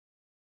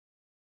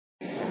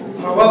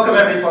Well, welcome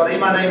everybody.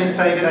 My name is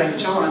David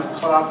Angel. I'm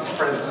Clark's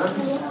president,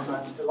 and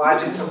I'm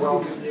delighted to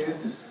welcome you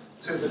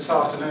to this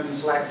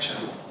afternoon's lecture,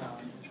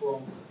 which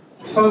will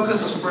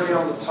focus really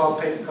on the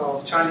topic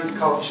of Chinese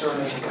culture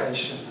and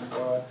education. And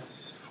we're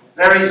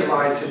very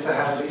delighted to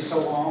have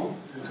Lisa Wong,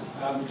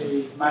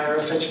 the Mayor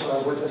of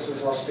Fitchburg, with us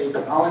as our speaker.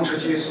 And I'll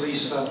introduce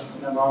Lisa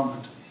in a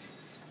moment.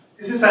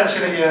 This is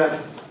actually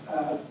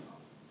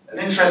an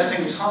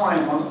interesting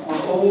time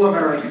on all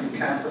American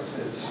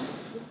campuses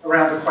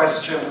around the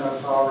question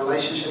of our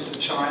relationship to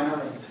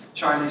China and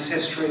Chinese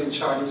history and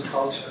Chinese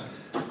culture.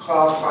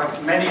 Clark,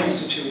 like many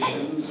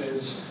institutions,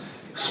 is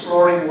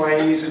exploring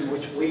ways in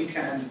which we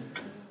can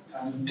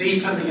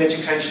deepen the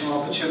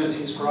educational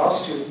opportunities for our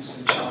students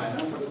in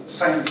China, but at the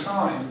same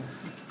time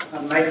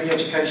make the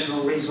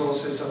educational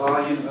resources of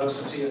our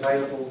university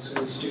available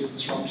to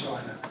students from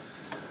China.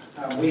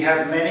 We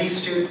have many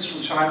students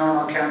from China on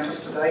our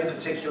campus today,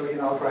 particularly in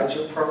our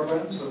graduate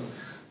programs, and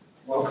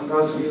welcome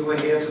those of you who are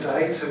here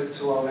today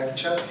to our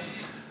lecture.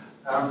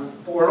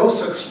 But we're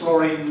also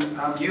exploring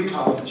new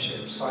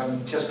partnerships.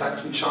 I'm just back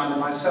from China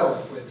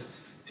myself with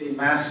Dean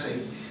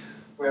Massey,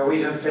 where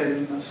we have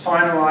been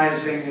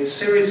finalizing a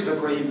series of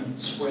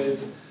agreements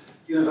with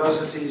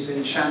universities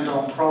in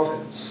Shandong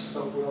province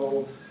that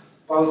will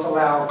both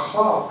allow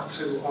Clark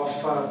to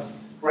offer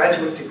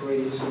graduate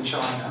degrees in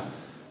China,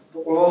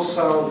 but will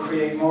also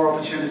create more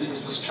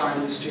opportunities for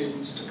Chinese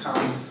students to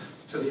come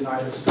to the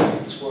United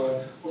States.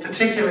 We're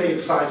particularly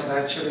excited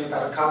actually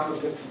about a couple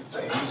of different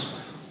things.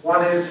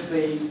 One is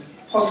the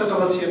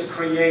possibility of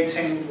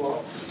creating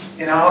what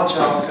in our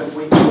jargon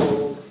we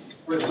call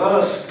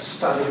reverse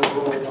study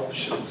abroad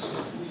options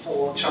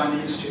for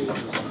Chinese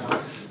students. Now,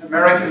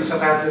 Americans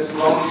have had this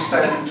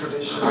long-standing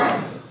tradition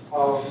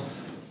of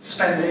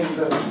spending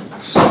the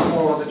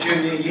sophomore or the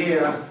junior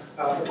year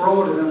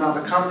abroad in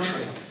another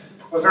country.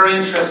 We're very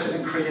interested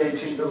in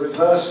creating the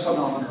reverse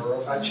phenomena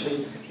of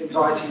actually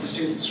inviting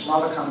students from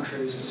other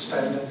countries to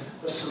spend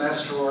a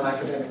semester or an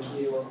academic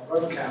year on our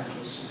own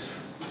campus,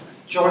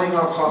 joining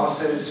our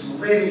classes and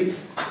really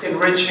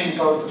enriching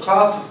both the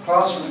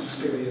classroom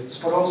experience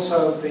but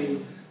also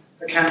the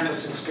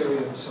campus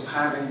experience of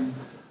having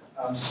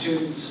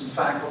students and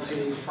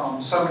faculty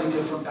from so many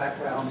different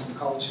backgrounds and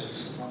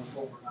cultures in one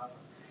form or another.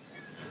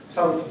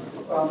 So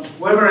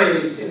we're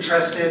very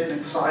interested and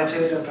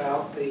excited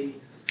about the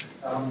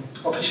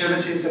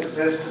opportunities that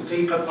exist to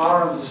deepen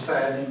our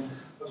understanding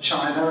of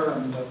China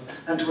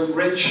and to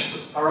enrich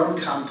our own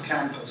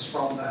campus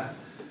from that.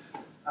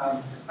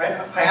 I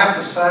have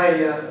to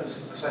say,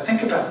 as I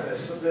think about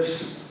this, that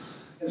this,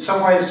 in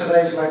some ways,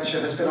 today's lecture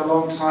has been a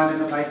long time in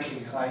the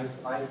making. I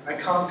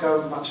can't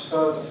go much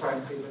further,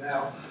 frankly,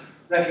 without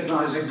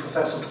recognizing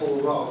Professor Paul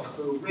Robb,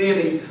 who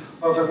really,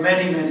 over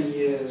many, many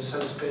years,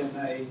 has been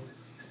a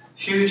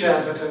huge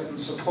advocate and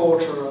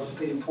supporter of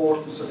the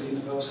importance of the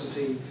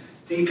university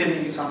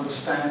deepening its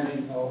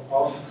understanding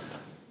of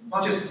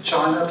not just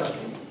China, but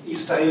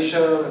East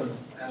Asia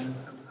and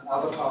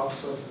other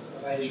parts of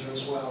Asia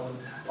as well. And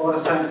I want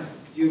to thank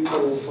you,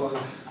 Paul,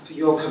 for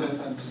your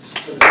commitment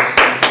to this.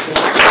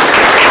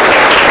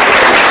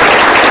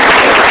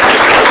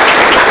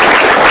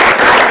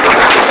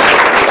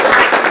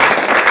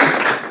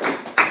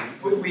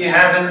 We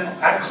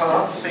have at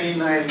Clark seen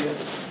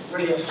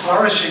really a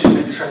flourishing of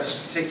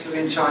interest,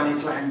 particularly in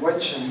Chinese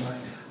language, and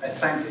I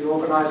thank the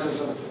organisers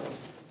and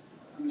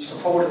the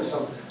supporters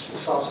of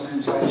this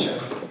afternoon's lecture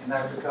in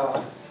that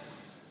regard.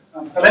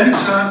 But let me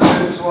turn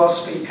to our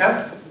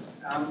speaker,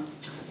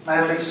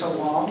 Mayor Lisa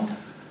Wong.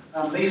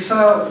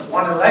 Lisa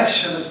won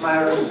election as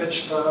Mayor of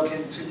Fitchburg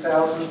in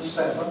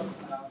 2007.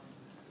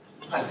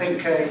 I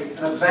think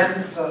an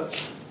event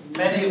that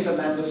many of the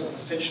members of the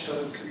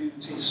Fitchburg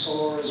community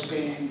saw as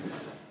being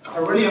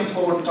a really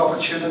important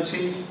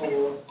opportunity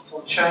for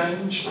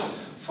change,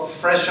 for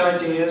fresh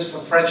ideas, for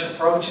fresh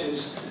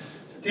approaches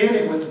to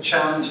dealing with the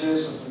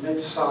challenges of the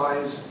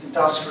mid-sized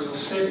industrial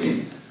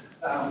city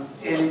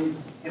in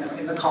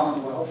the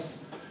Commonwealth.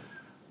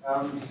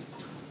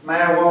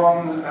 Mayor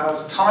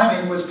Wong's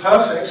timing was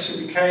perfect.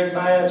 She became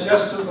mayor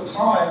just at the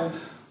time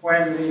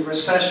when the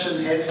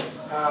recession hit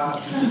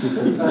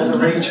the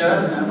region,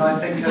 and I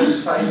think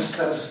has faced,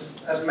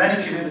 as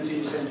many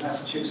communities in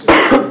Massachusetts,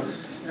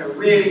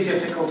 really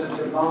difficult and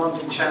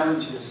demanding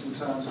challenges in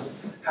terms of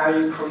how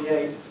you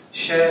create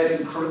shared,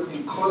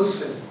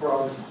 inclusive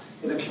growth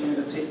in a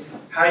community,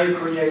 how you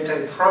create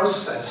a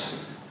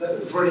process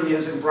that really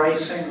is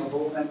embracing of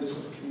all members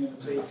of the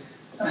community,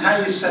 and how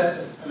you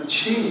set and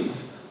achieve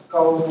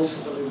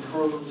goals that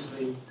improve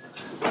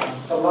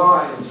the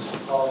lives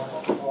of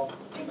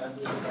the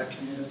members of that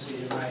community.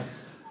 And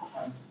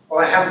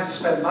I haven't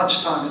spent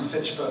much time in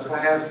Fitchburg. I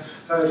have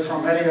heard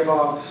from many of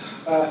our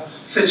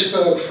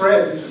Fitchburg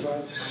friends, if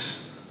I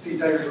see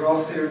David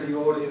Roth here in the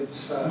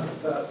audience,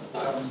 that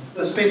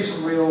there's been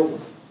some real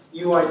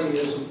new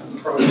ideas and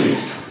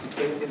progress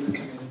in the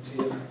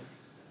community.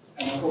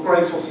 And we're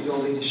grateful for your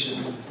leadership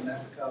in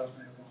that regard,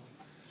 Mayor Wong.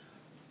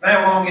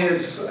 Mayor Wong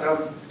is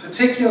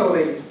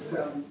particularly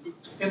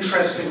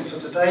interesting for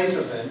today's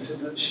event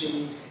in that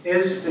she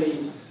is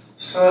the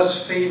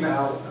first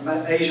female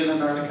Asian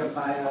American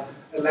mayor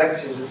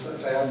elected,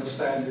 as I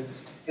understand it,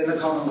 in the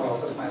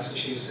Commonwealth of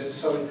Massachusetts.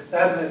 So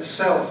that in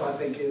itself, I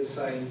think, is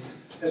an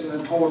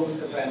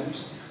important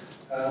event.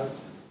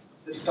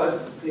 This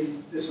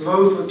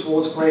movement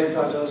towards greater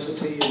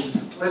diversity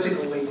and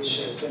political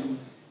leadership in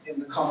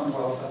the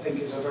Commonwealth, I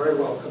think, is a very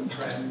welcome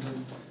trend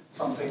and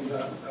something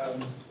that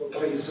we're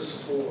pleased to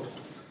support.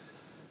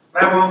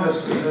 Mayor Wong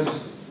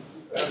has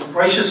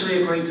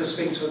graciously agreed to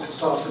speak to us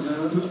this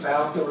afternoon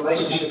about the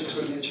relationship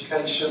between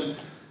education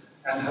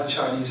and her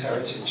Chinese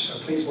heritage. So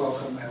please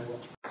welcome Mayor Wong.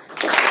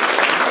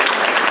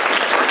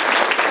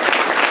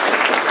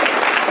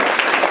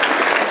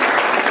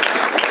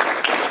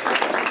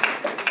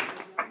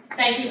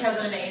 Thank you,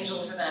 President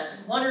Angel, for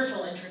that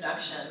wonderful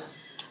introduction.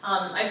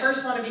 I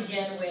first want to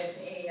begin with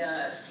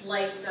a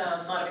slight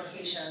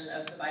modification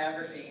of the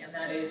biography, and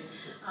that is,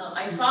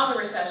 I saw the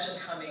recession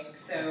coming,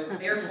 so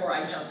therefore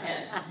I jumped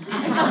in.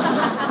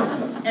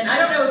 And I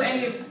don't know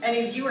if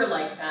any of you are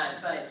like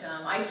that, but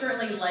I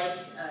certainly like,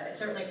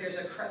 certainly if there's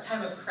a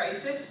time of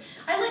crisis,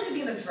 I like to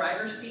be in the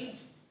driver's seat.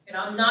 You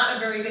know, I'm not a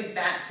very good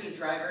backseat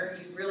driver.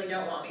 You really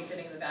don't want me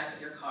sitting in the back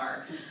of your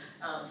car.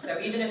 So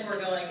even if we're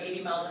going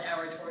 80 miles an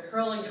hour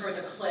hurling towards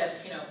a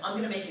cliff, you know, I'm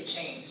going to make it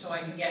change so I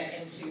can get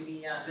into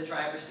the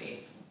driver's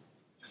seat.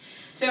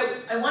 So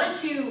I wanted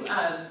to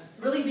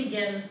really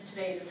begin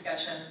today's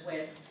discussion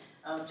with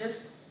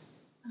just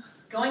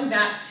going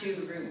back to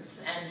the roots.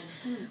 And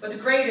what's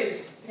great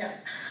is, you know,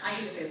 I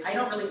hate to say this, I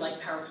don't really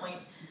like PowerPoint.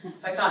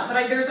 So I thought,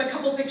 but there's a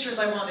couple pictures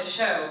I wanted to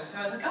show. So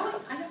I was like,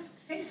 oh, I have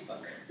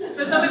Facebook.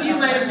 So some of you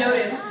might have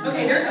noticed,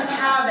 okay, there's a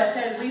tab that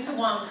says Lisa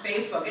Wong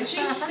Facebook. Did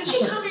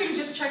she come here to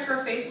just check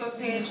her Facebook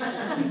page?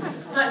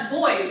 But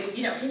boy,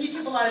 you know, can you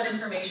give a lot of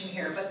information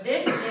here? But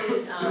this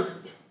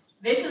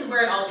is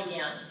where it all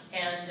began.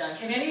 And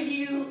can any of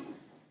you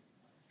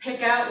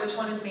pick out which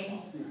one is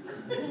me?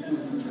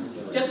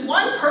 Just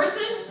one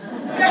person?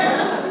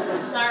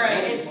 All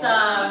right, it's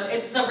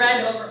the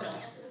red over.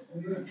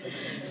 No.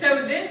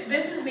 So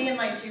this is me and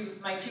my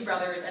two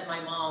brothers and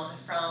my mom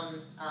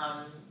from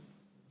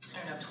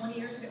I don't know, 20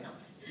 years ago? No.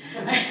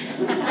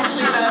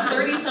 Actually, about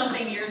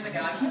 30-something years ago.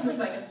 I can't believe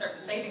I can start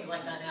to say things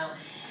like that now.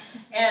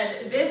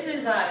 And this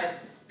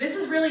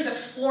is really the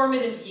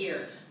formative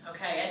years,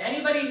 okay? And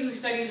anybody who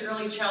studies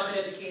early childhood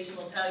education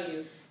will tell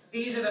you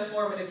these are the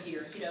formative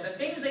years. You know, the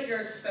things that you're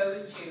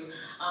exposed to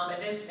at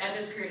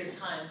this period of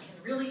time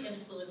can really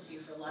influence you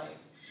for life.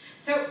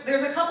 So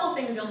there's a couple of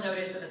things you'll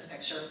notice in this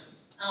picture.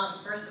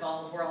 First of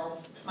all, we're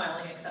all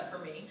smiling except for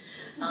me.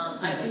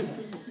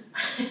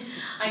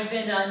 I've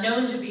been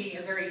known to be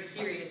a very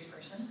serious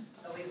person,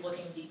 always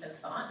looking deep in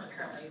thought.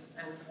 Apparently,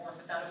 I was born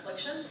without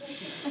affliction.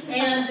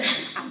 And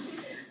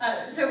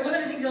so one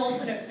of the things you'll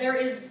also note, there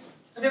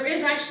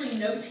is actually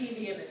no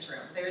TV in this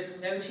room. There's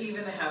no TV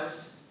in the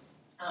house.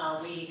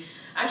 We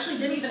actually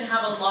didn't even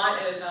have a lot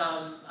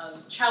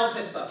of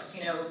childhood books.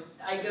 You know,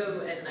 I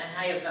go and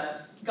I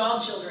have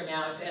godchildren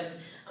now, and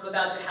I'm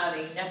about to have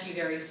a nephew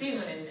very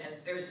soon, and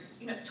there's,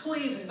 you know,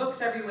 toys and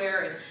books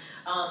everywhere. And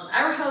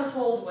our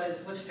household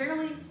was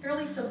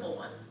fairly simple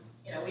one.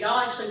 You know, we all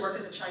actually worked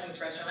at the Chinese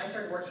restaurant. I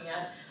started working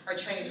at our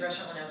Chinese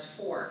restaurant when I was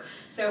 4.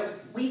 So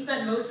we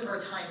spent most of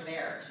our time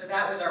there. So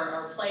that was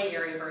our play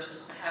area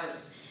versus the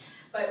house.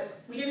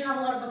 But we didn't have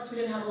a lot of books, we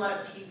didn't have a lot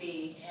of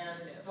TV,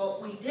 and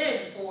what we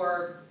did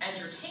for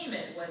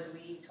entertainment was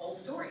we told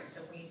stories.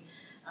 And we,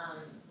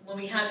 when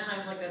we had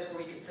times like this where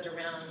we could sit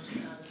around,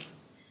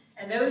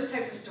 and those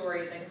types of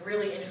stories, like,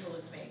 really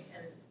influenced me.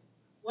 And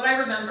what I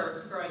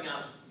remember growing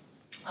up,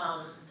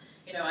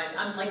 you know,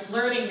 I'm like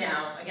learning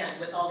now, again,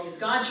 with all these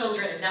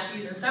godchildren and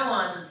nephews and so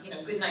on, you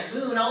know, Goodnight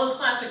Moon, all those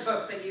classic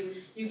books that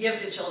you give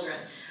to children.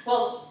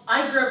 Well,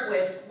 I grew up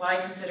with what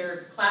I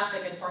consider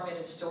classic and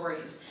formative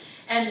stories.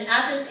 And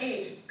at this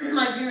age,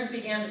 my parents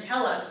began to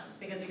tell us,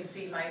 because you can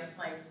see my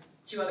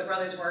 2 other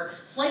brothers were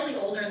slightly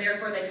older, and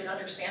therefore they could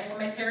understand what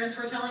my parents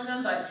were telling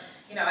them, but,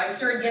 you know, I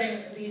started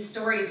getting these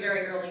stories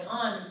very early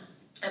on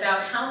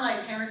about how my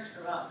parents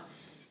grew up,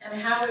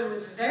 and how it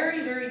was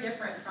very, very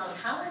different from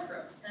how I grew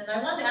up. And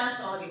I wanted to ask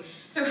all of you,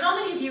 so how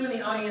many of you in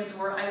the audience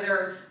were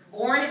either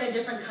born in a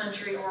different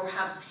country or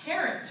have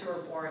parents who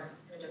were born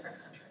in a different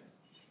country?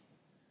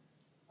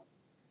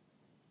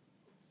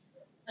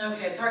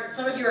 Okay, it's hard.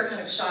 Some of you are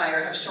kind of shy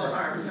or have short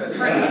arms, so it's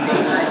hard to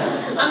see,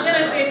 but I'm going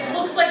to say it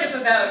looks like it's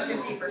about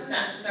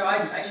 50%, so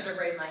I should have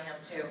raised my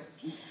hand too.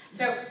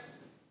 So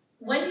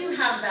when you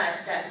have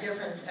that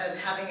difference of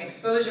having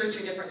exposure to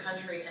a different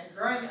country and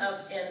growing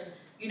up in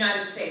the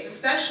United States,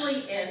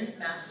 especially in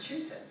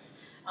Massachusetts,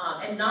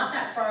 and not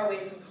that far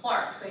away from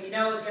Clark, so you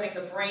know it's getting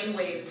the brain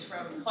waves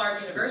from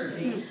Clark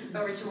University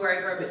over to where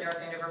I grew up in North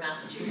Andover,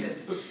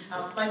 Massachusetts.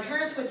 My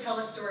parents would tell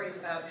us stories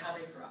about how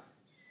they grew up.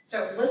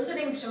 So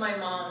listening to my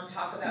mom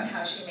talk about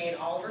how she made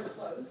all of her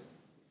clothes,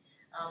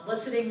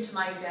 listening to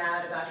my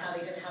dad about how they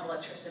didn't have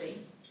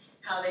electricity,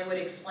 how they would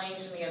explain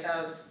to me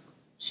about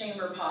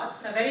chamber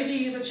pots. Have any of you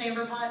used a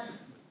chamber pot?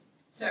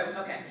 So,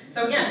 okay.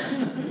 So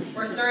again,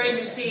 we're starting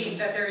to see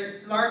that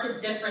there's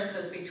marked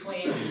differences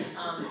between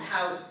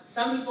how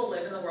some people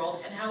live in the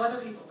world and how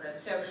other people live.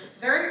 So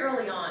very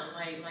early on,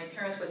 my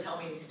parents would tell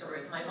me these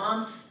stories. My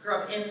mom grew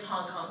up in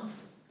Hong Kong.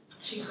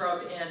 She grew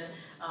up in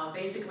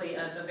basically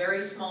a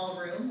very small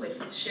room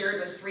shared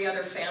with 3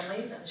 other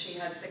families, and she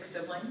had 6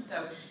 siblings,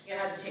 so you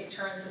had to take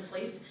turns to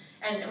sleep.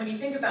 And when you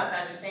think about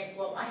that, you think,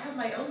 well, I have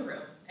my own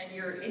room, and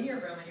you're in your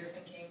room and you're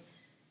thinking,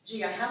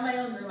 gee, I have my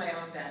own room, my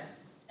own bed.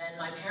 And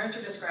my parents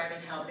were describing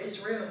how this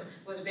room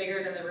was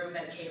bigger than the room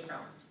that it came from,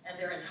 and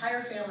their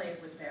entire family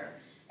was there.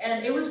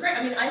 And it was great.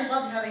 I mean, I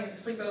loved having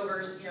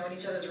sleepovers, in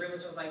each other's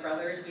rooms with my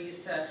brothers. We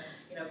used to,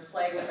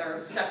 play with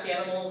our stuffed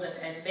animals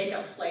and make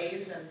up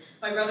plays. And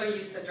my brother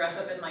used to dress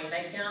up in my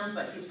nightgowns,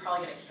 but he's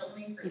probably going to kill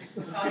me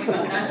for talking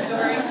about that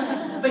story.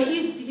 But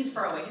he's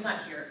far away. He's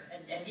not here,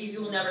 and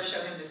you will never show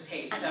him this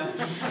tape. So,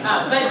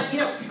 but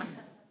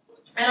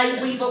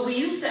we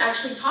used to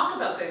actually talk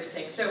about those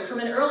things. So from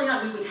an early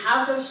on, we would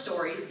have those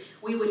stories.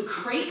 We would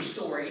create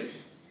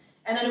stories.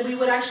 And then we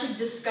would actually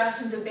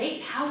discuss and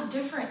debate how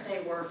different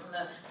they were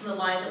from the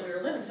lives that we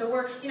were living. So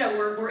we're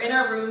in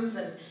our rooms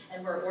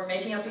and we're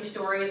making up these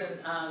stories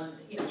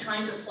and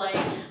trying to play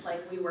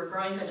like we were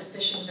growing up in a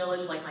fishing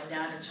village like my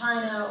dad in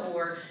China,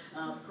 or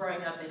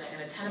growing up in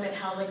a tenement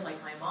housing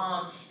like my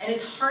mom. And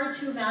it's hard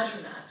to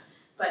imagine that.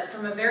 But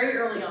from a very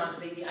early on,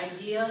 the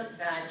idea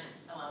that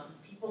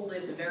people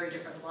lived very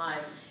different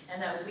lives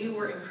and that we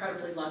were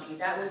incredibly lucky,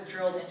 that was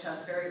drilled into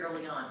us very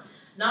early on.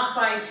 Not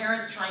by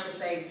parents trying to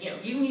say,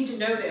 you need to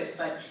know this,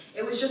 but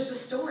it was just the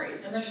stories,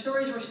 and their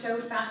stories were so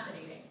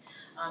fascinating.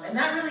 And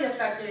that really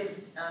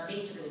affected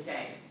me to this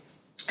day.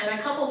 And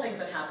a couple of things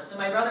that happened. So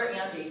my brother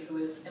Andy, who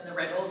is in the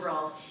red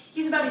overalls,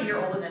 he's about a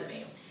year older than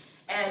me.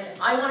 And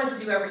I wanted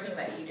to do everything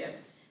that he did.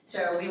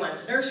 So we went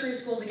to nursery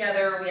school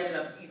together, we ended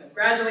up even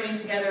graduating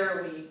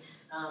together, we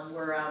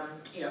were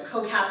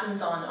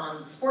co-captains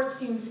on sports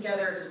teams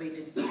together, because we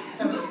did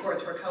some of the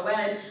sports were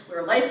co-ed, we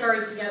were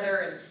lifeguards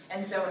together,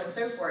 and so on and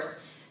so forth.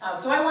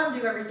 So I wanted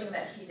to do everything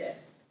that he did.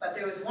 But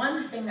there was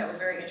one thing that was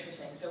very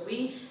interesting. So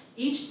we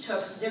each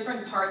took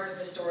different parts of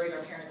the stories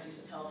our parents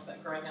used to tell us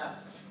about growing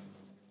up.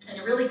 And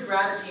it really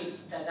gravitated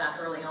that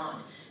early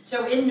on.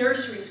 So in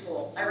nursery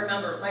school, I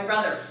remember my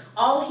brother,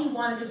 all he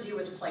wanted to do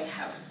was play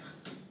house.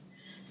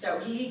 So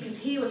because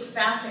he was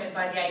fascinated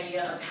by the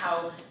idea of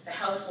how the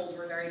households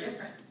were very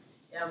different.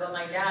 But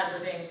my dad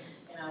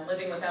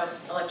living without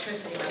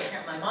electricity,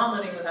 my mom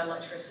living without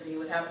electricity,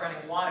 without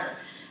running water.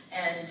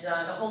 And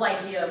the whole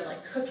idea of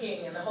like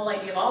cooking and the whole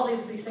idea of all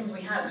these things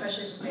we had,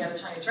 especially since we had a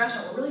Chinese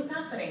restaurant, were really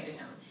fascinating to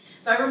him.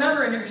 So I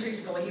remember in nursery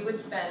school, he would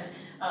spend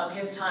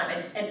his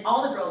time, and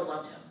all the girls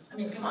loved him. I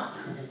mean, come on.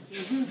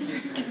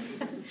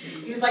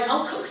 He was like,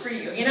 I'll cook for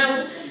you,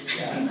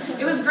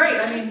 It was great.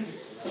 I mean,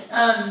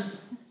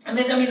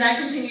 that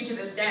continued to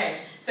this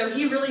day. So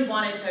he really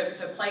wanted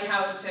to play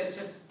house,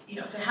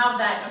 to have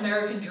that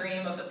American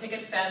dream of the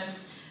picket fence,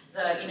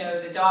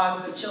 the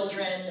dogs, the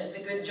children, the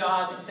good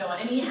job, and so on.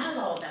 And he has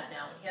all of that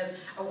now. He has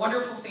a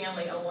wonderful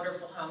family, a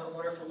wonderful home, a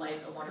wonderful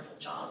life, a wonderful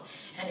job.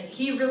 And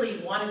he really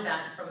wanted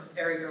that from a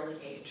very early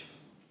age.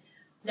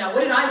 Now,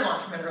 what did I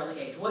want from an early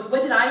age? What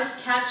did I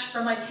catch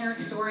from my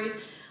parents' stories?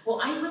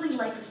 Well, I really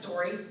like the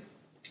story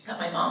that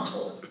my mom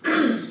told,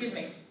 excuse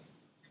me,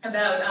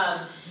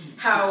 about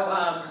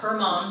how her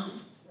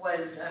mom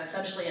was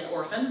essentially an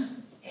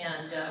orphan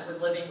and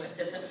was living with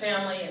distant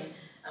family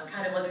and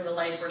kind of living the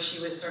life where she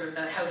was sort of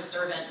the house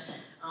servant,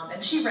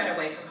 and she ran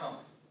away from home.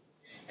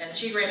 And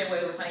she ran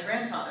away with my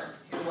grandfather,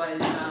 who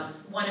was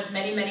one of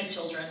many, many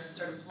children,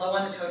 sort of low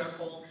on the totem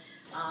pole,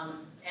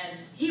 and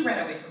he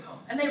ran away from home.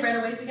 And they ran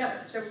away together.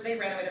 So they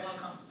ran away to Hong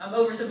Kong. I'm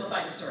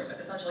oversimplifying the story, but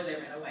essentially they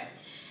ran away.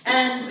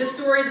 And the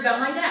story is about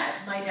my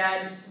dad. My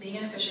dad, being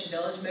in a fishing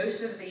village,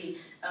 most of the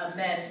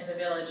men in the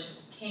village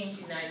came to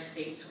the United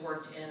States,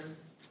 worked in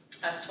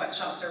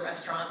sweatshops or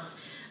restaurants.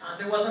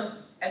 There wasn't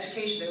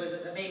education. There was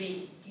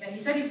maybe, he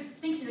said he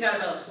thinks he's got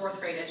about a 4th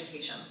grade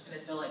education in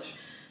his village.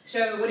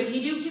 So what did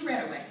he do? He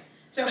ran away.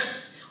 So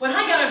what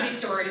I got out of these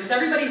stories is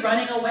everybody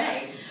running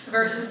away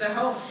versus their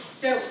home.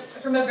 So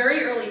from a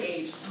very early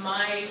age,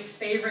 my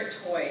favorite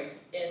toy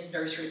in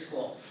nursery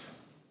school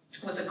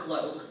was a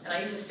globe. And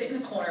I used to sit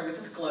in the corner with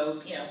this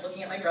globe,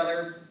 looking at my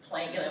brother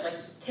playing,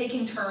 like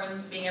taking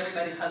turns being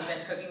everybody's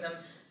husband, cooking them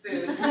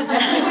food. And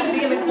I would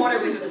be in the corner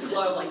with this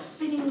globe, like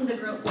spinning the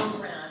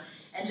globe around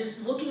and just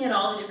looking at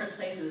all the different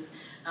places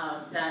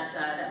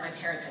that my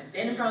parents had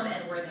been from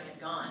and where they had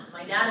gone.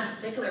 My dad in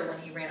particular, when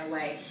he ran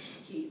away,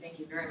 thank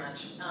you very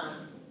much.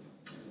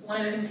 One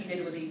of the things he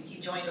did was he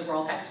joined the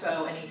World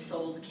Expo and he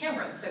sold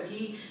cameras. So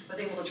he was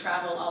able to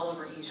travel all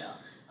over Asia,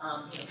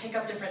 pick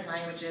up different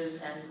languages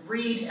and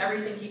read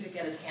everything he could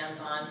get his hands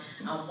on,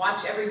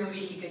 watch every movie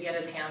he could get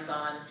his hands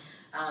on,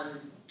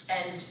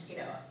 and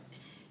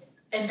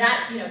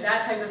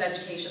that type of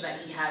education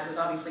that he had was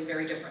obviously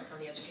very different from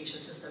the education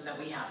system that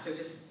we have. So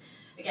just,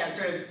 again,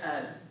 sort of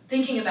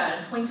thinking about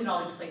and pointing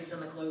all these places on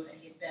the globe that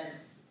he had been.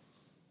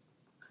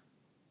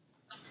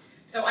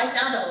 So I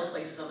found all those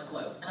places on the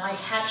globe, and I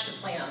hatched a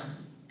plan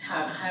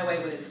how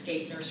I would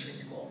escape nursery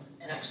school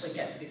and actually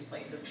get to these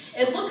places.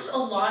 It looks a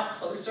lot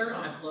closer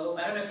on a globe.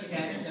 I don't know if you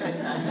guys noticed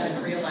that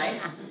in real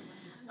life.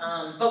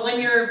 But when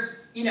you're,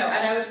 and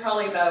I was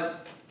probably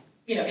about,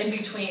 in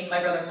between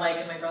my brother Mike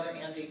and my brother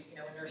Andy,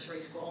 in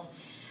nursery school.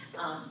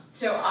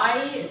 So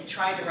I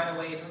tried to run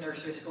away from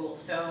nursery school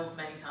so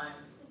many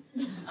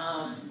times.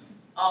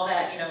 All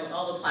that,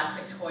 all the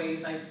plastic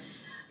toys, I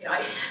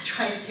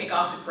tried to take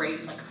off the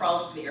grates, like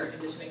crawl through the air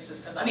conditioning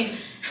system. I mean,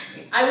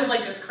 I was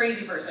like this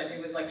crazy person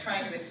who was like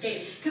trying to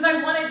escape. Because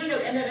I wanted,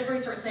 and then everybody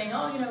started saying,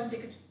 oh,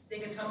 they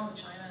could tunnel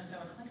to China and so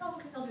on. I'm like, oh,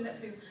 okay, I'll do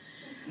that too.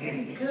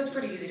 Because that's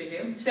pretty easy to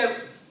do. So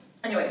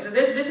anyway, so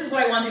this is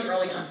what I wanted to do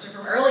early on. So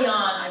from early on,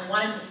 I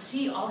wanted to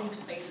see all these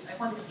places. I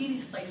wanted to see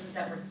these places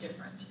that were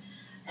different.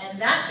 And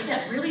that,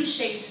 again, really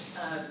shaped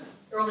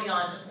early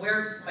on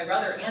where my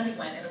brother Andy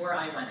went and where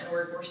I went. And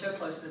we're so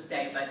close to this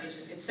day, but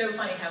it's so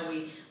funny how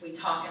we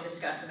talk and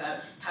discuss about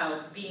how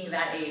being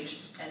that age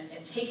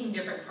and taking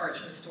different parts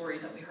from the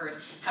stories that we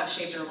heard have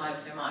shaped our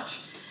lives so much.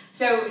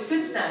 So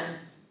since then,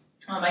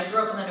 I grew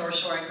up on the North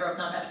Shore. I grew up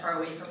not that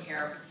far away from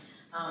here.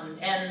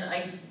 And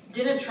I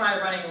didn't try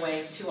running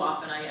away too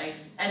often. I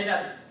ended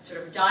up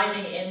sort of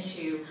diving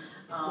into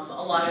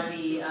a lot of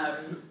the,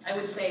 I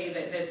would say,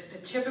 the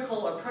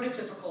typical or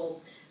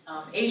prototypical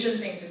Asian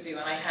things to do.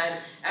 And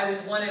I was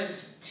one of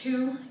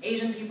 2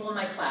 Asian people in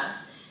my class,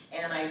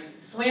 and I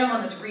swam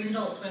on this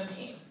regional swim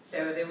team.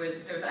 So there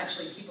was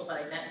actually people that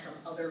I met from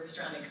other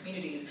surrounding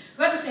communities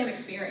who had the same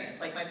experience.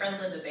 Like my friend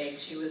Linda Bake,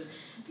 she was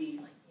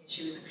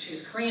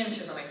Korean, she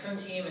was on my swim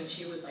team, and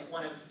she was like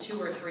one of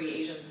 2 or 3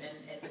 Asians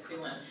in the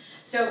prelim.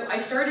 So I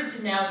started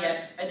to now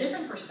get a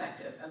different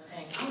perspective of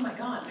saying, oh my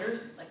God,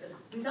 there's like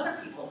these other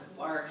people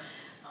who are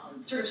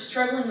sort of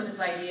struggling with this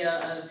idea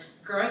of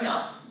growing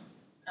up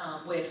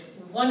with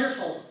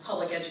wonderful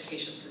public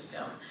education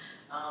system,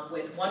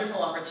 with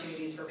wonderful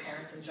opportunities for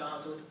parents and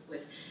jobs,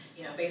 with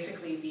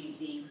basically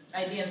the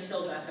idea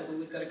instilled to us that we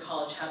would go to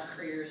college, have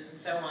careers, and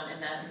so on,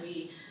 and that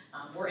we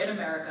were in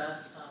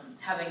America,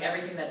 having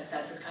everything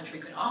that this country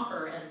could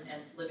offer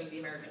and living the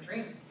American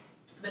dream.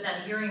 But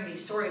then hearing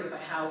these stories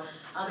about how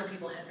other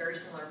people had very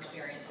similar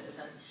experiences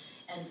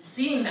and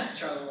seeing that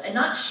struggle and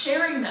not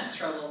sharing that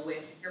struggle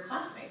with your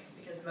classmates,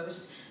 because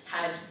most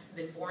had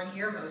been born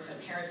here, most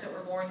had parents that were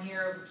born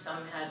here,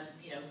 some had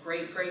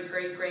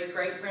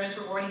great-great-great-great-great-parents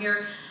were born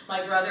here.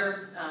 My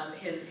brother,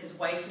 his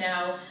wife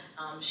now,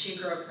 she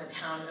grew up in the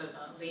town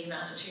of Lee,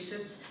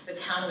 Massachusetts. The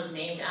town was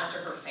named after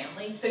her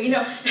family. So,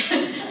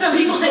 some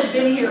people had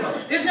been here.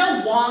 There's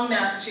no Wong,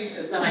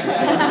 Massachusetts that I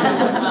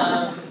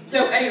know.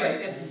 So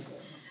anyway,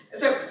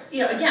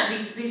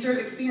 again, these sort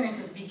of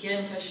experiences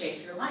begin to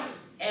shape your life.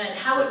 And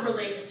how it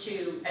relates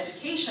to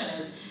education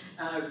is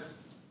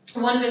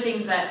one of the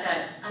things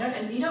that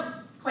you don't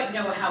quite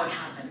know how it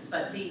happens,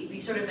 but the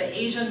sort of the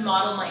Asian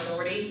model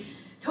minority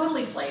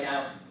totally played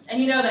out. And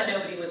you know that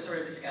nobody was sort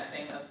of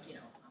discussing of,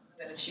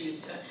 I'm going to choose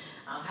to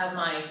have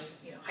my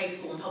high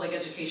school and public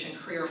education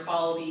career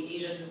follow the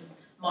Asian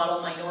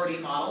model minority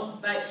model,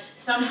 but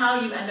somehow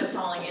you end up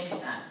falling into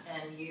that,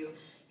 and you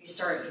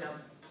start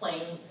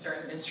playing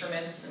certain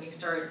instruments, and you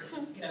start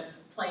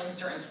playing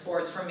certain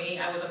sports. For me,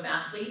 I was a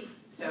mathlete,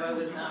 so I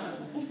was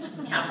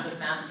captain of the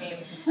math team,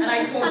 and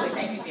I totally,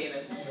 thank you,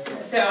 David.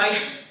 So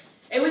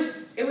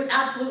it was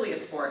absolutely a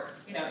sport.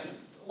 A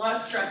lot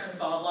of stress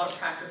involved, a lot of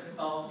practice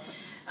involved.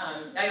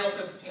 I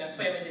also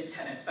swam and did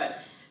tennis, but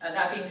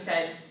that being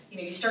said,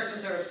 you start to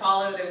sort of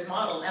follow those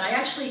models, and I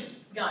actually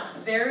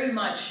got very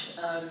much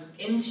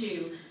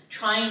into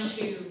trying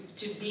to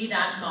be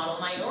that model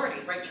minority,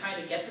 right?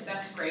 Trying to get the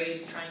best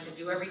grades, trying to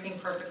do everything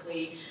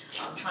perfectly,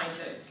 trying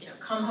to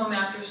come home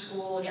after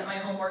school, get my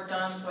homework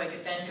done, so I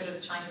could then go to the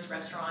Chinese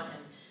restaurant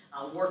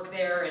and work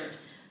there,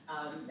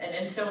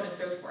 and so on and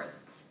so forth.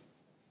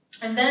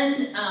 And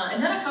then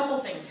a couple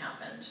things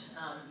happened.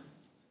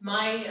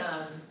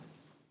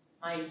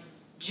 My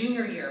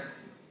junior year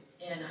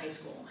in high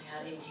school, I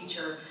had a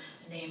teacher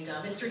named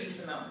Mr.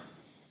 DeSimone.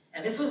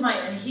 And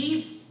and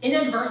he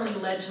inadvertently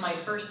led to my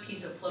first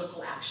piece of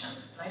political action.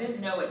 And I didn't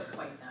know it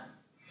quite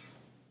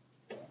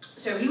then.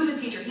 So he was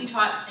a teacher, he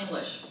taught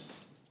English.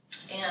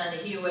 And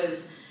he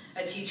was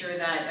a teacher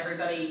that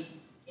everybody,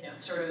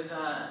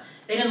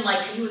 they didn't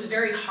like. He was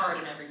very hard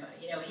on everybody.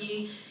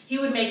 He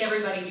would make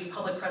everybody do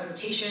public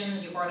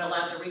presentations. You weren't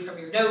allowed to read from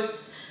your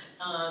notes.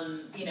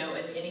 And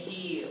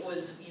he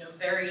was,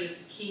 very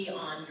key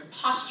on your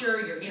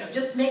posture,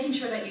 just making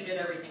sure that you did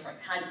everything right.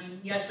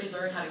 You actually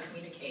learned how to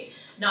communicate,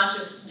 not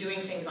just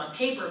doing things on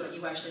paper, but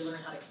you actually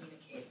learned how to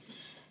communicate.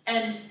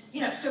 And,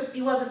 so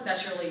he wasn't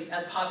necessarily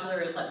as popular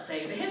as, let's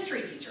say, the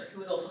history teacher, who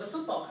was also the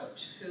football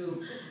coach,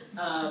 who,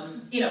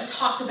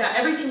 talked about,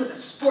 everything was a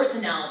sports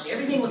analogy.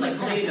 Everything was like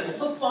related to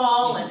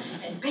football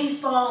and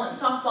baseball and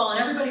softball, and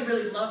everybody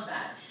really loved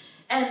that.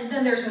 And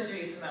then there's Mr.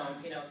 DeSimone,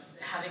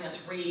 having us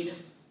read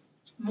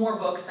more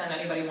books than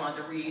anybody wanted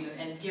to read,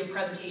 and give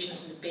presentations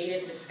and debate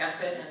it and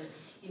discuss it,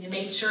 and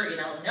make sure,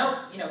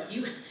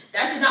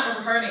 that did not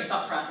require any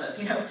thought process,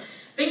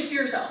 think for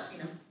yourself,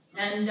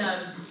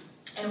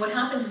 And what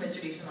happened to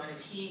Mr. DeSimone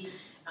is he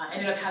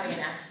ended up having an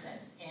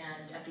accident,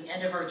 and at the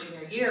end of our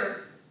junior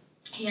year,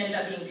 he ended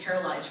up being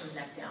paralyzed from the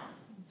neck down.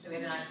 So he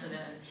had an accident,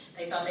 and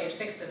they thought they had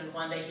fixed it, and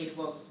one day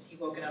he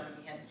woken up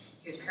and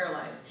he was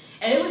paralyzed.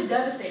 And it was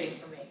devastating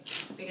for me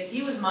because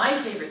he was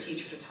my favorite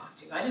teacher to talk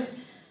to. I didn't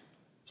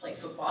play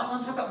football. I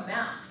wanted to talk about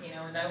math,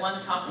 and I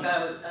wanted to talk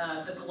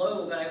about the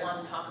globe, and I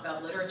wanted to talk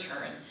about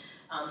literature.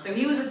 And so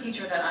he was a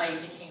teacher that I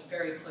became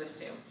very close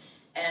to.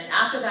 And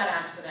after that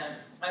accident,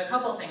 a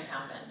couple of things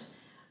happened.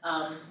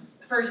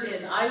 First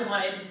is I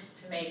wanted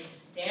to make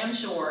damn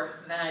sure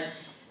that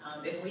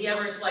if we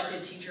ever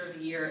selected Teacher of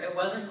the Year, it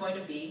wasn't going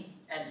to be,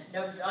 and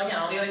no, again,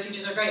 all the other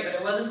teachers are great, but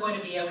it wasn't going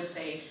to be, I would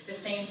say, the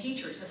same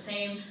teachers, the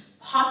same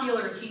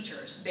popular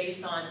teachers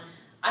based on,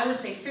 I would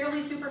say,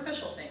 fairly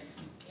superficial things.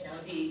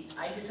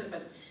 I just said,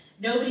 but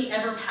nobody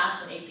ever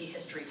passed an AP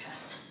history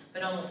test,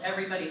 but almost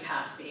everybody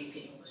passed the AP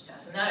English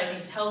test. And that, I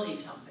think, tells you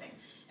something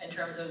in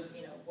terms of,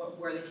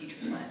 where the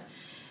teachers went.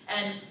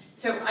 And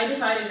so I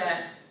decided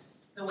that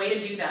the way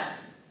to do that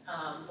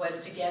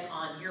was to get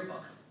on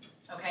yearbook.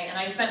 Okay, and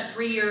I spent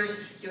 3 years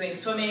doing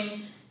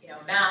swimming,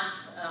 math,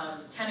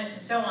 tennis,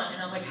 and so on.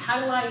 And I was like, how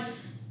do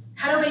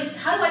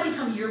I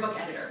become yearbook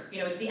editor?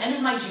 It's the end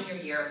of my junior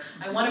year.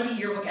 I want to be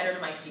yearbook editor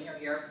my senior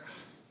year.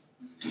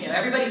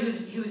 Everybody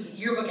who's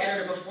yearbook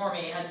editor before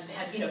me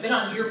had been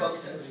on yearbook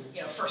since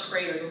first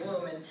grade or the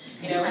womb, and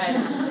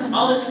had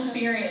all this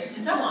experience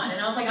and so on. And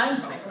I was like, I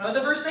don't know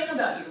the first thing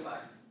about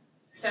yearbook.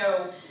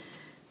 So,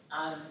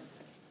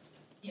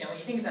 when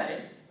you think about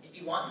it, if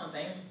you want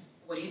something,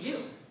 what do?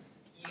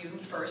 You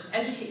first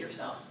educate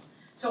yourself.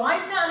 So I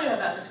found out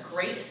about this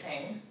great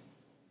thing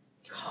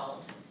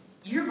called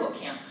yearbook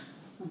camp.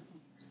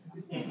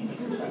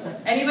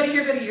 Anybody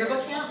here go to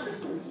yearbook camp?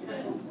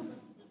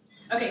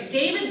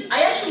 Okay,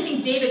 I actually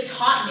think David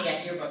taught me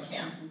at yearbook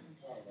camp.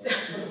 So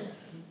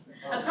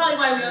that's probably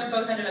why we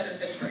both ended up in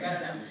Fitchburg, I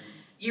don't know.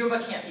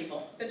 Yearbook camp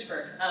people,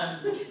 Fitchburg.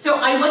 So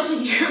I went to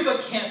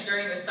yearbook camp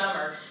during the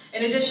summer,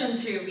 in addition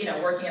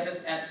to working at the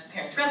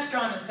parents'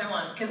 restaurant and so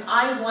on, because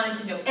I wanted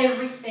to know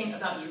everything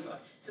about yearbook.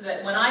 So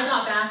that when I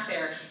got back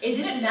there, it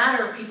didn't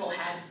matter if people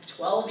had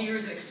 12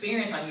 years of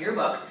experience on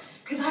yearbook,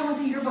 because I went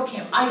to yearbook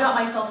camp. I got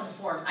myself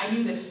informed. I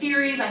knew the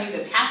theories, I knew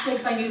the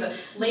tactics, I knew the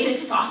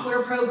latest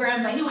software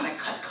programs, I knew how to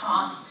cut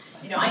costs,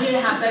 I knew to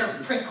have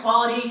better print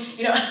quality,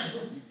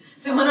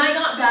 So when I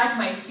got back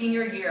my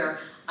senior year,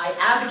 I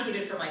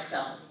advocated for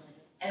myself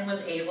and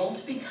was able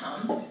to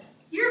become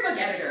yearbook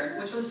editor,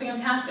 which was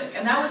fantastic.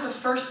 And that was the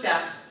first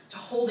step to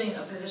holding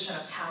a position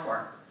of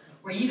power,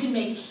 where you can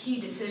make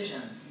key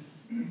decisions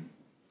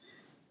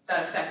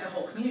that affect the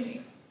whole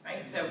community,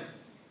 right? So,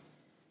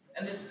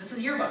 and this is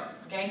yearbook,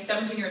 okay?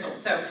 17 years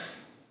old. So,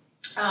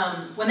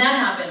 when that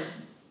happened,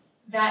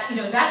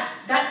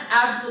 that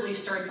absolutely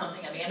stirred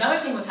something in me. Another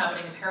thing was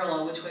happening in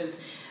parallel, which was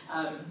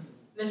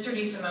Mr.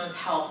 DeSimone's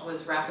health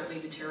was rapidly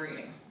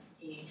deteriorating.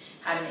 He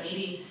had an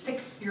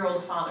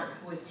 86-year-old father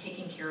who was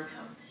taking care of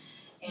him,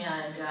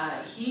 and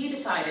he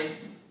decided,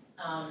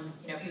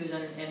 he was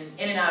in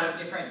and out of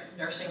different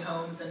nursing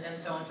homes and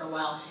so on for a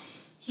while.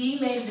 He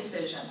made a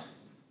decision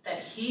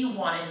that he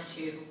wanted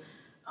to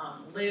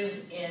live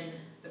in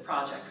the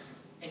projects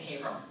in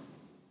Haverhill,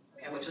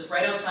 okay, which was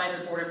right outside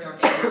the border of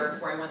North Andover,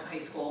 where I went to high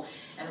school,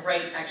 and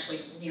right actually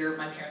near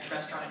my parents'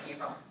 restaurant in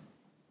Haverhill.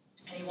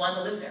 And he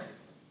wanted to live there.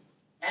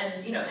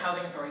 And the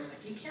housing authority's like,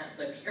 you can't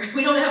live here.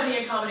 We don't have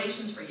any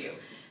accommodations for you.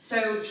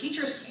 So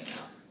teachers came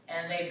out,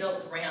 and they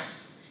built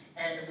ramps,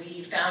 and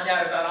we found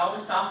out about all the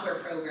software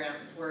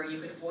programs where you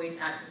could voice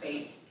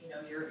activate,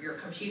 your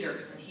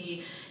computers. And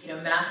he,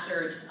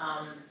 mastered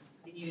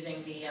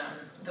using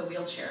the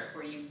wheelchair,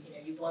 where you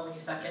blow when you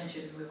suck into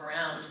it and move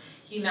around.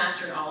 He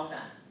mastered all of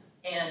that,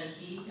 and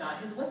he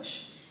got his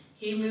wish.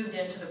 He moved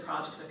into the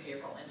projects of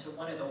Haverhill, into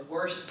one of the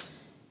worst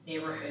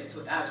neighborhoods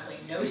with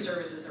absolutely no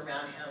services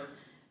around him.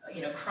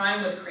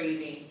 Crime was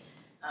crazy,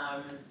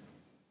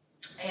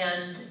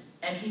 and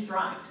he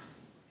thrived.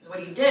 Because what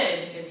he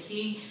did is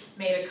he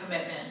made a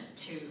commitment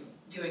to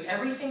doing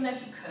everything that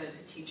he could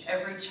to teach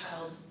every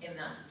child in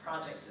that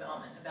project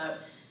development about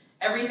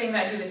everything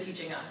that he was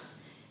teaching us.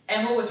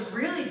 And what was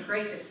really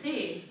great to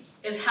see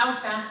is how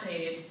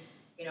fascinated,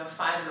 a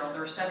 5-year-old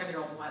or a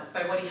 7-year-old was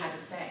by what he had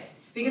to say.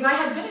 Because I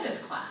had been in his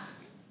class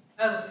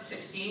of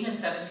 16 and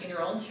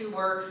 17-year-olds who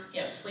were,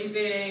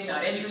 sleeping,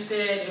 not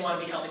interested, didn't want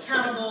to be held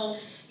accountable.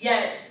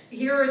 Yet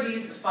here are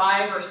these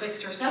 5 or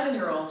 6 or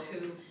 7-year-olds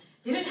who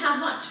didn't have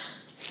much,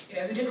 who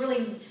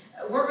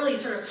weren't really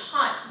sort of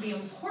taught the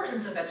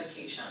importance of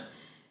education.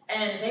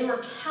 And they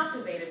were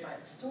captivated by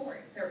the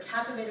stories. They were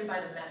captivated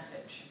by the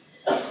message.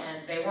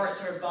 And they weren't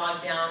sort of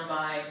bogged down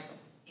by,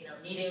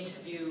 needing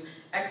to do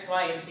X,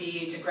 Y, and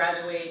Z to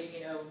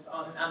graduate,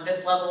 on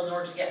this level in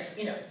order to get,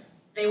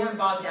 they weren't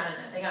bogged down in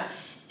that. They got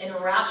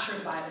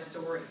enraptured by the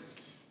stories.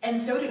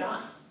 And so did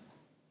I.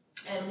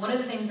 And one of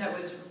the things that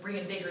was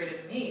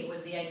reinvigorated in me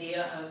was the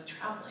idea of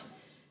traveling.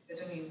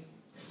 Because when you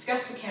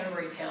discuss the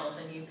Canterbury Tales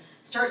and you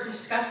start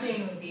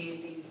discussing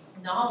these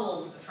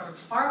novels from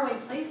faraway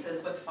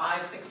places with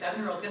 5, 6,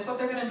 7-year-olds, guess what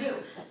they're going to do?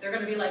 They're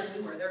going to be like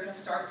we were. They're going to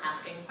start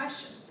asking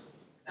questions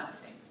about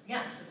things.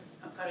 Again, this is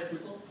outside of the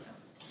school system.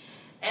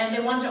 And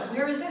they wanted to know,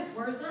 where is this?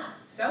 Where is that?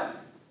 So,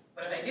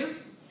 what did I do?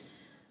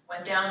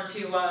 Went down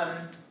to,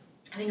 I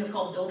think it's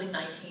called Building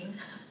 19,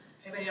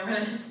 Anybody know where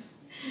that is?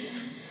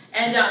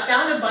 And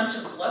found a bunch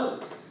of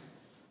globes.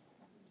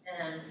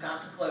 And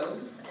got the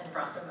globes and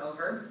brought them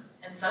over.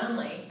 And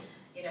suddenly,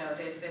 you know,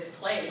 there's this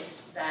place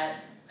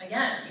that,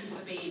 again, used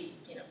to be,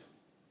 you know,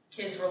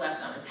 kids were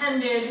left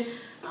unattended,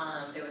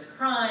 there was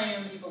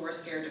crime, people were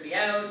scared to be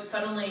out.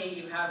 Suddenly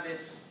you have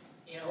this,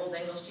 you know, old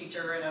English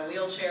teacher in a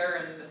wheelchair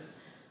and this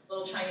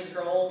little Chinese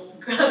girl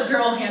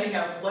handing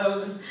out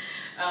globes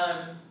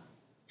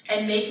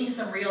and making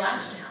some real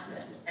action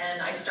happen.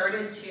 And I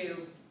started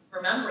to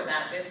remember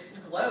that this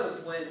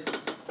globe was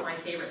my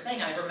favorite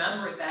thing. I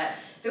remembered that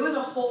there was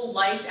a whole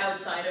life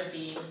outside of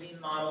being the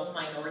model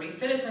minority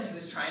citizen who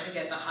was trying to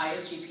get the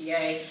highest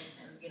GPA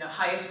and, you know,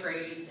 highest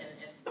grades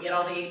and get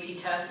all the AP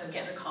tests and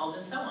get into college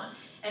and so on.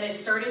 And it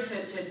started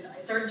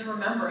I started to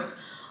remember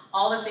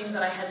all the things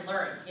that I had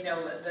learned. You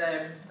know,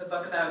 the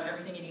book about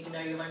everything you need to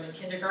know you learned in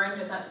kindergarten,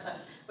 is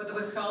that what the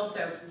book's called? So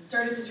it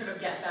started to sort of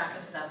get back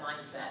into that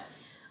mindset.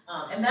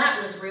 And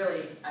that was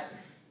really,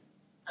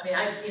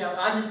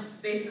 I'm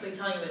basically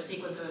telling you a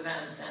sequence of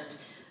events, and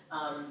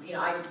you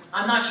know,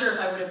 I'm not sure if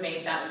I would have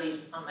made that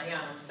leap on my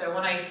own. So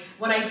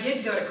when I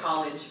did go to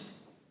college,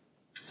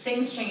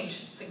 things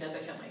changed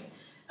significantly.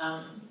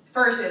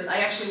 First is I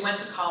actually went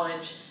to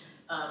college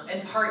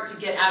in part to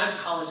get out of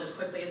college as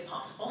quickly as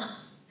possible.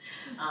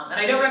 And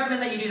I don't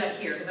recommend that you do that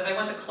here, because if I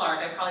went to Clark,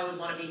 I probably would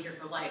want to be here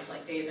for life,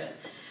 like David.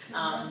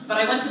 But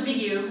I went to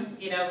BU,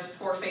 you know,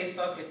 poor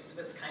Facebook, it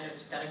was kind of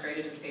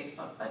denigrated in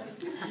Facebook, but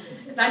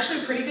it's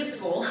actually a pretty good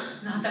school,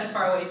 not that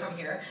far away from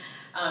here.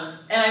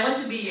 And I went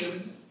to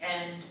BU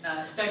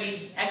and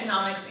studied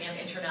economics and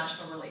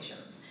international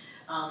relations,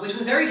 which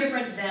was very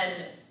different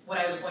than what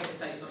I was going to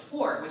study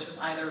before, which was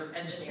either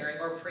engineering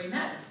or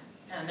pre-med.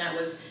 And that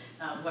was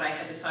what I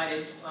had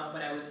decided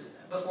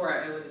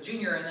before I was a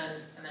junior and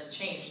then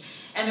changed.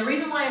 And the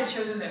reason why I had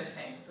chosen those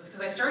things is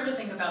because I started to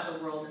think about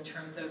the world in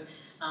terms of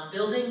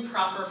building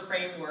proper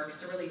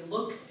frameworks to really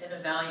look and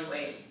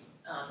evaluate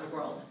the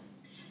world.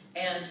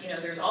 And you know,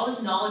 there's all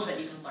this knowledge that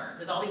you can learn.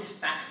 There's all these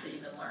facts that you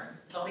can learn.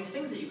 There's all these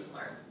things that you can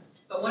learn.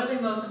 But one of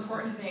the most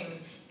important things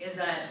is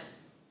that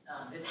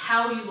is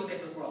how you look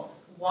at the world,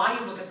 why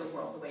you look at the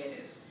world the way it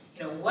is.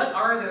 You know, what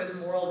are those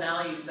moral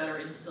values that are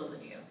instilled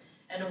in you,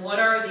 and what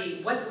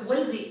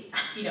is the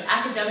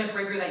academic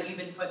rigor that you've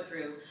been put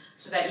through,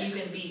 so that you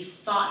can be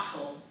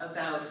thoughtful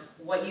about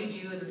what you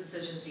do and the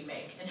decisions you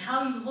make, and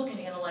how you look and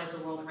analyze the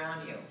world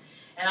around you.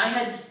 And I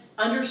had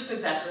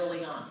understood that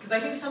early on, because I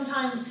think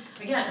sometimes,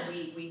 again,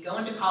 we go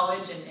into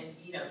college and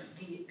you know,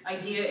 the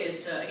idea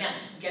is to, again,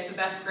 get the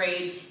best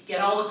grades,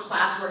 get all the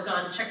classwork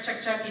done, check,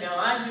 check, check, you know,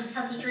 I have to do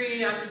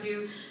chemistry, I have to do,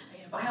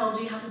 you know,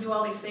 biology, I have to do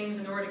all these things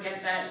in order to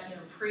get that, you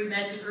know,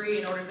 pre-med degree,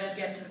 in order to then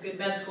get into the good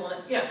med school,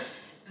 and, you know,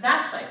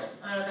 that cycle.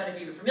 I don't know if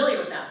any of you are familiar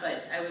with that,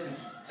 but I was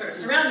sort of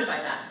surrounded by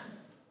that.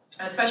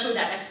 And especially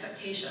that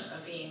expectation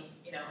of being,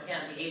 you know,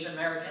 again, the Asian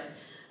American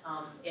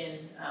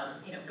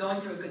you know,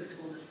 going through a good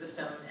school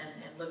system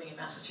and living in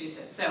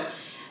Massachusetts. So,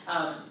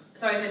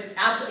 so I said,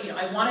 absolutely, you know,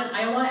 I want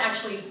to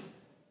actually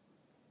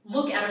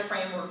look at a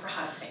framework for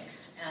how to think.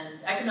 And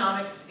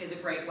economics is a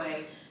great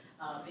way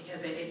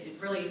because it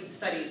really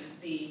studies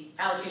the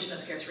allocation of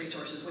scarce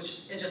resources,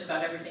 which is just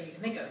about everything you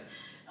can think of.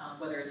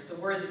 Whether it's the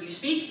words that you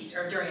speak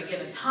or during a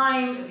given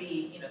time,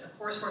 the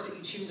coursework that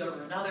you choose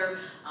over another,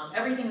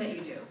 everything that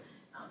you do.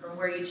 From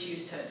where you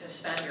choose to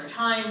spend your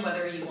time,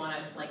 whether you want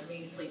to, like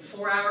me, sleep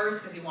 4 hours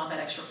because you want that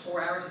extra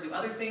 4 hours to do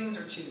other things,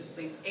 or choose to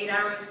sleep 8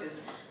 hours because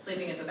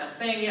sleeping is the best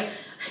thing. You know,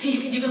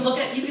 you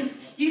can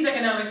use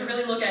economics to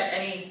really look at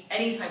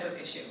any type of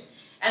issue.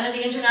 And then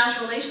the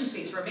international relations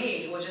piece for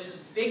me was just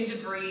this big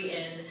degree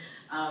in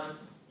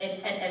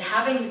and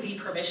having the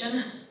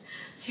permission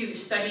to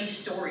study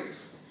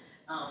stories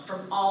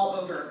from all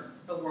over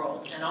the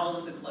world and all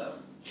over the globe,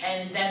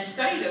 and then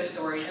study those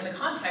stories in the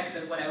context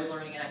of what I was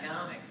learning in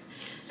economics.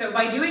 So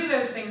by doing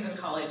those things in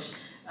college,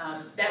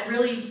 that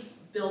really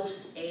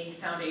built a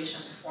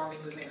foundation for me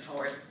moving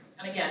forward.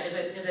 And again, is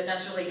it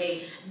necessarily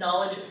a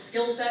knowledge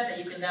skill set that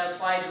you can then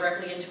apply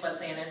directly into, let's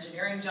say, an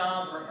engineering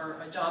job or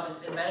a job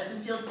in the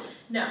medicine field?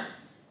 No.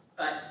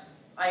 But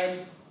I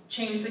had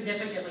changed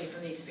significantly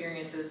from the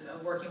experiences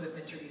of working with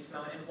Mr.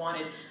 DeSimone and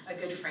wanted a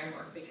good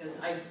framework, because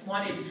I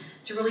wanted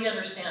to really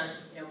understand,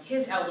 you know,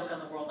 his outlook on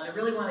the world. And I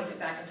really want to get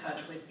back in touch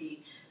with the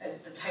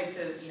types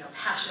of, you know,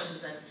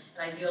 passions and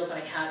ideals that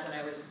I had when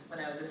I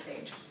was this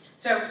age.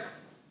 So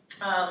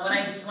when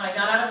I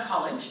got out of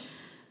college,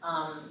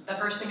 the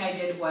first thing I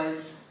did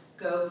was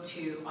go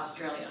to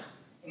Australia.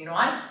 And you know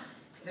why?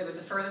 Because it was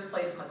the furthest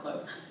place on the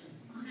globe.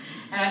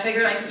 And I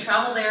figured I could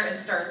travel there and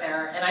start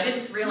there. And I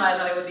didn't realize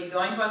that I would be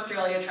going to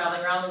Australia,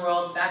 traveling around the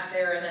world, back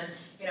there, and then,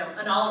 you know,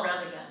 and all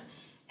around again.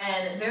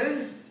 And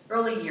those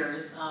early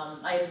years,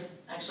 I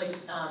actually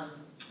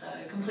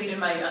completed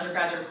my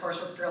undergraduate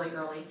coursework fairly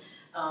early.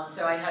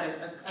 So I had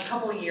a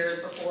couple of years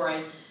before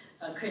I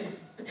could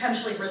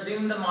potentially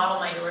resume the model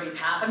minority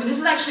path. I mean, this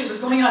is actually what's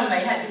going on in my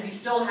head, because you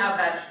still have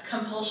that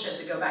compulsion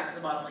to go back to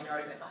the model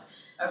minority path.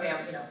 Okay,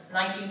 I'm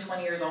 19,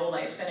 20 years old.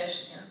 I had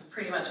finished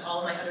pretty much all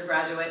of my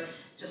undergraduate,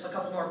 just a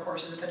couple more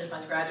courses to finish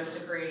my graduate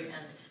degree,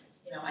 and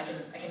I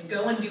can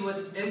go and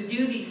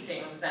do these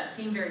things that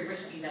seem very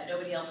risky that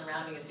nobody else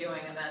around me is doing,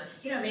 and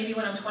then, maybe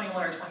when I'm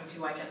 21 or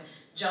 22, I can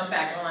jump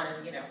back on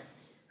and,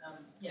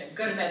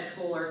 go to med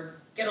school or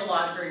get a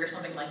law degree or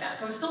something like that.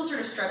 So I was still sort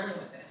of struggling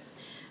with this.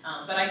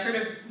 But I sort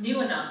of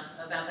knew enough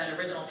about that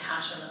original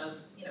passion of,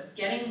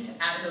 getting to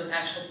those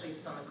actual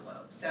places on the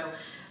globe. So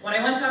when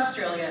I went to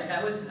Australia,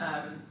 that was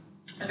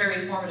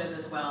very formative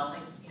as well,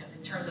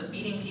 in terms of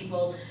meeting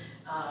people,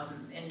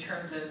 in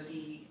terms of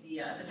the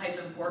types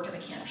of work and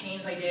the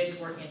campaigns I did,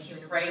 working in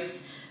human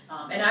rights,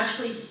 and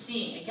actually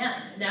seeing,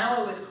 again, now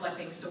I was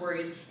collecting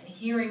stories and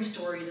hearing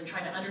stories and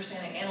trying to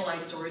understand and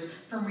analyze stories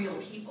from real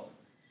people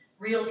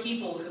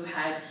who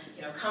had,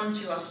 come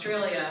to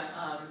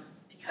Australia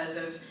because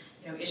of,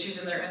 issues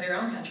in their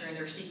own country and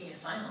they're seeking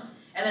asylum.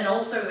 And then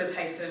also the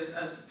types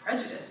of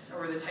prejudice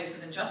or the types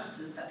of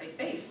injustices that they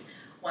faced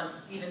once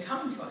even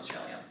coming to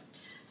Australia.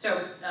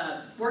 So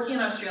working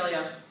in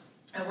Australia,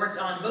 I worked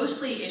on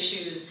mostly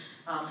issues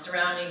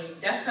surrounding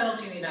death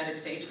penalty in the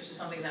United States, which is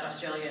something that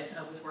Australia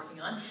was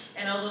working on.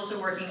 And I was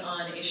also working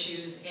on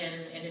issues in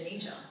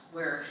Indonesia,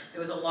 where there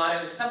was a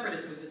lot of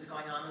separatist movements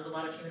going on. There was a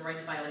lot of human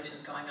rights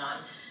violations going on.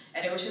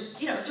 And it was just,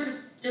 sort of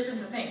different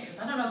to think, because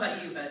I don't know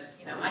about you, but,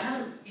 I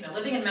had,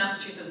 living in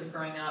Massachusetts and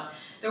growing up,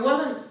 there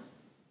wasn't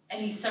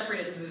any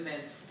separatist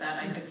movements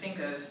that I could think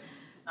of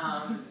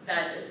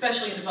that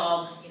especially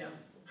involved,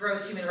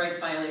 gross human rights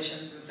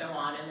violations and so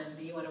on, and then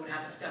the UN would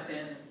have to step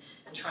in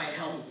and try and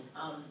help.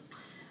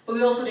 But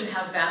we also didn't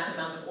have vast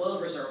amounts of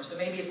oil reserves, so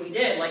maybe if we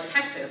did, like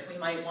Texas, we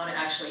might want to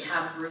actually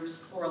have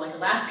groups, or like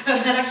Alaska,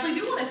 that actually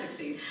do want to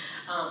succeed.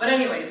 But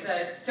anyways,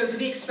 so to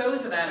be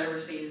exposed to that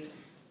overseas,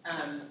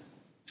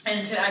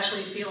 and to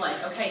actually feel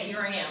like, okay, here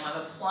I am,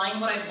 I'm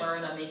applying what I've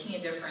learned, I'm making a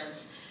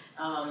difference,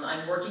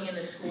 I'm working in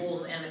the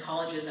schools and the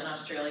colleges in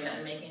Australia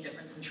and making a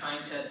difference and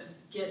trying to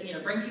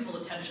bring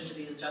people's attention to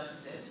these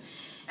injustices.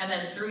 And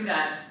then through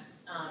that,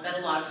 met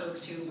a lot of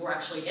folks who were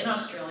actually in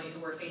Australia who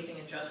were facing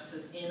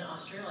injustices in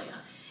Australia.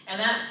 And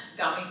that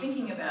got me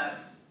thinking about,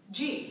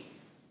 gee,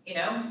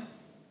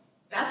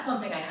 that's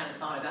one thing I hadn't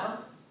thought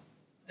about.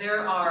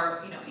 There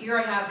are, here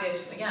I have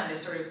this, again,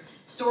 this sort of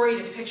story,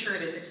 this picture,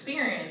 this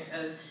experience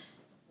of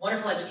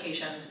wonderful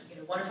education,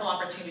 wonderful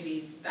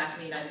opportunities back in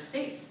the United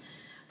States.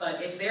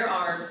 But if there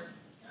are,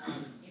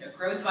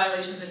 gross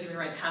violations of human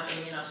rights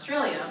happening in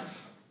Australia,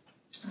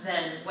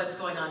 then what's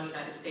going on in the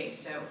United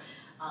States? So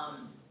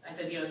I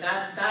said,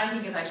 that I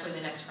think is actually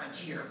the next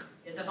frontier.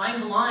 Is if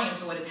I'm blind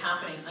to what is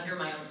happening under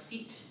my own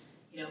feet,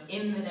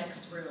 in the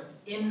next room,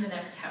 in the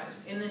next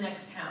house, in the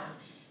next town,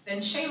 then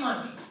shame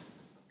on me.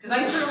 Because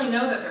I certainly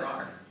know that there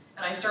are.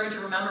 And I started to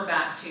remember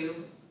back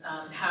to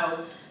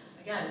how,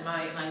 again,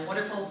 my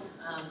wonderful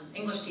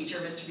English teacher,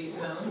 Mr. D.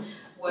 Simone,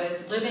 was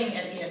living,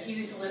 and he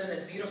used to live in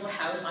this beautiful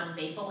house on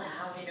Maple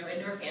Ave,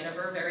 in North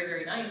Andover, very,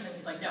 very nice. And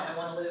he's like, no, I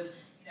want to live,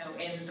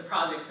 in the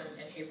projects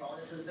in Haverhill.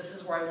 This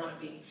is where I want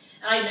to be.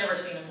 And I'd never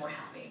seen him more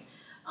happy.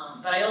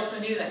 But I also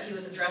knew that he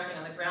was addressing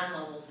on the ground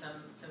level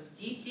some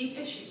deep, deep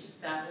issues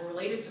that were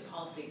related to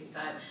policies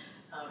that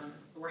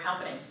were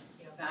happening,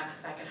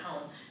 back at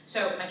home.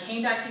 So I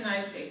came back to the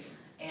United States,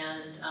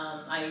 and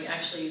I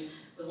actually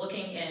was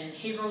looking in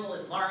Haverhill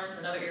and Lawrence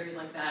and other areas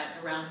like that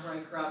around where I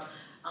grew up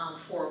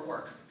for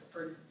work,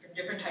 for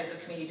different types of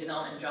community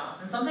development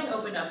jobs. And something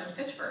opened up in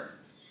Fitchburg.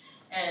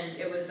 And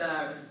it was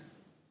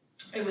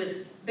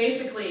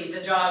basically,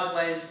 the job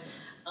was,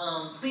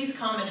 please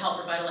come and help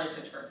revitalize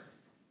Fitchburg.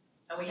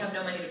 And we have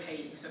no money to pay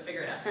you, so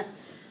figure it out. I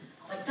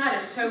was like, that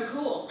is so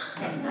cool.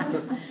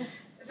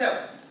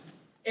 So,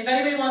 if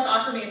anybody wants to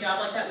offer me a job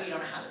like that, we don't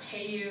know how to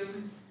pay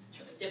you. It's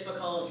really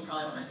difficult, you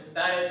probably don't know anything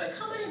about it, but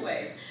come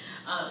anyways.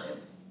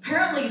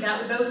 Apparently,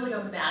 those were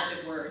like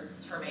magic words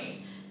for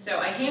me. So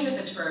I came to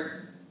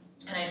Fitchburg,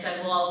 and I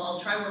said, well, I'll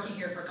try working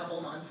here for a couple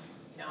of months.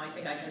 I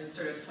think I can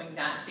sort of swing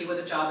that, see what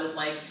the job is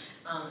like,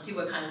 see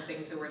what kinds of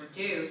things there were to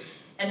do.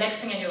 And next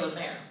thing I knew, I was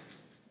mayor.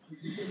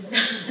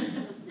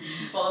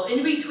 Well,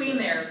 in between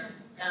there,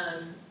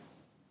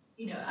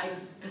 I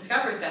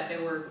discovered that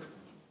there were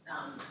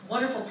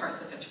wonderful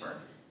parts of Fitchburg.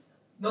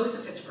 Most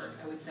of Fitchburg,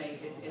 I would say,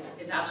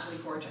 is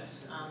absolutely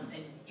gorgeous.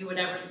 And you would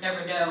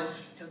never know,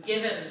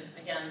 given,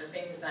 again, the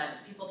things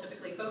that people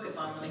typically focus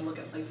on when they look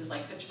at places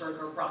like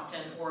Fitchburg or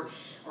Brockton or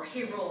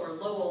Haverhill or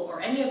Lowell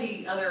or any of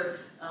the other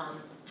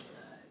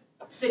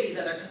cities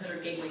that are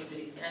considered gateway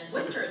cities. And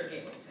Worcester is a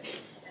gateway city.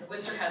 And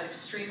Worcester has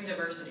extreme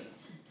diversity.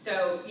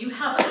 So you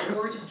have a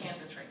gorgeous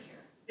campus right here.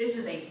 This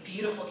is a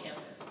beautiful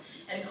campus.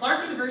 And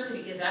Clark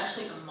University is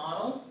actually a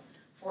model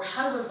for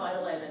how to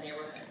revitalize a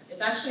neighborhood.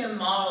 It's actually a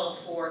model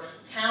for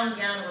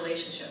town-gown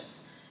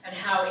relationships and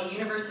how a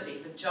university,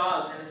 the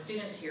jobs and the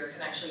students here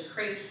can actually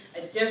create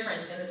a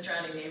difference in the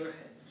surrounding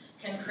neighborhoods,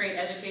 can create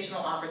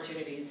educational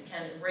opportunities,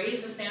 can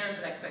raise the standards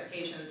and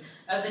expectations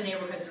of the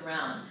neighborhoods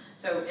around.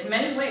 So in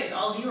many ways,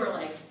 all of you are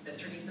like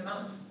Mr. D.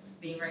 Simone's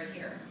being right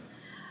here.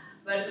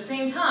 But at the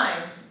same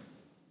time,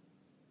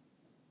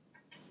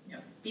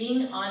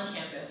 being on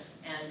campus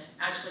and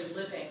actually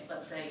living,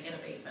 let's say, in a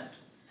basement,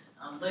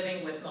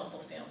 living with multiple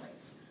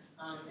families.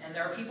 And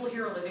there are people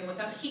here who are living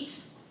without heat.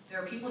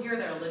 There are people here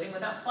that are living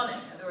without plumbing.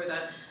 There was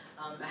a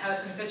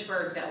house in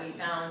Fitchburg that we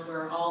found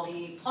where all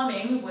the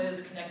plumbing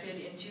was connected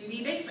into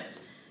the basement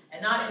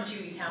and not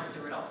into the town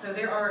sewer at all. So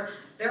there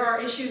are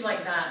issues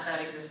like that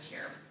that exist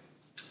here.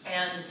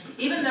 And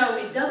even though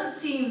it doesn't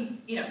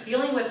seem,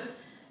 dealing with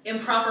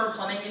improper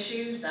plumbing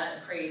issues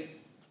that create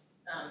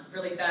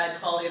really bad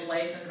quality of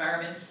life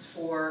environments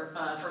for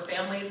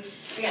families,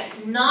 again,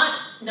 not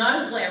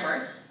as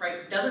glamorous,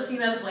 right? Doesn't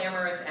seem as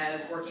glamorous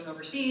as working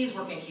overseas,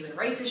 working on human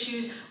rights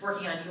issues,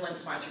 working on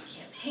UN-sponsored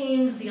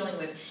campaigns, dealing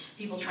with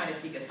people trying to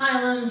seek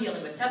asylum,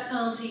 dealing with death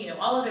penalty,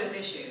 all of those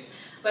issues.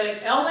 But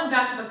it all went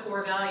back to the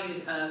core values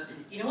of,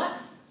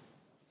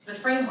 the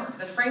framework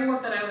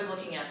that I was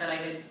looking at,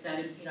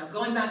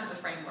 going back to the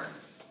framework.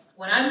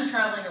 When I'm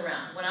traveling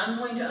around, when I'm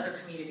going to other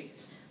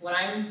communities, when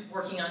I'm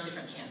working on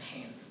different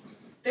campaigns,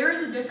 there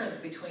is a difference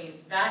between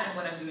that and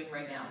what I'm doing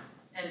right now.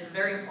 And it's a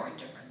very important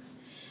difference.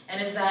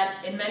 And is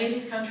that in many of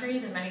these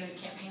countries, in many of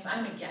these campaigns,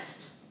 I'm a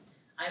guest.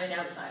 I'm an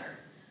outsider.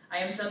 I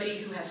am somebody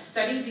who has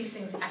studied these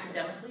things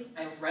academically.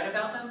 I've read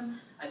about them.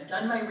 I've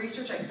done my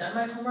research. I've done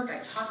my homework.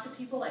 I've talked to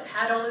people. I've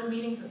had all those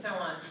meetings and so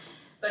on.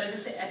 But at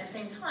the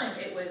same time,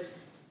 it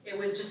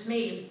was just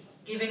me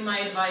giving my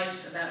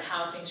advice about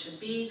how things should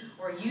be,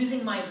 or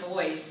using my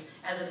voice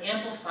as an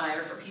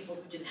amplifier for people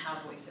who didn't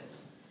have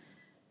voices.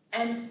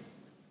 And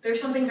there's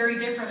something very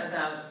different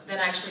than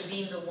actually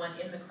being the one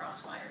in the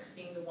crossfires,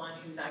 being the one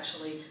who's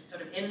actually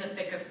sort of in the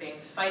thick of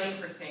things, fighting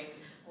for things,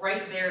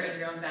 right there in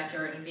your own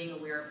backyard and being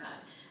aware of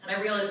that. And I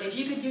realized if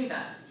you could do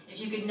that, if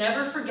you could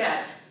never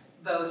forget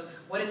both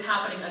what is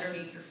happening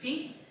underneath your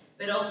feet,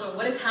 but also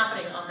what is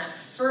happening on that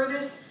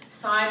furthest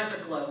side of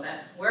the globe,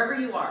 that wherever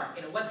you are,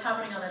 what's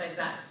happening on that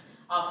exact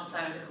opposite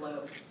side of the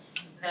globe,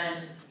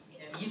 then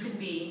you can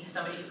be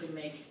somebody who can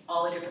make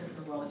all the difference in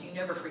the world if you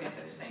never forget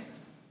those things.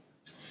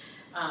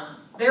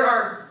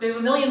 There's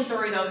a million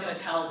stories I was going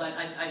to tell, but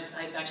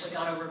I've actually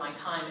gone over my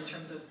time in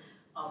terms of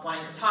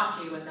wanting to talk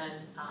to you and then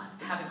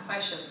having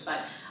questions.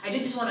 But I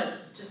did just want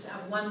to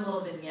have one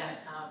little vignette.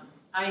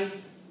 I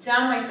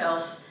found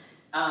myself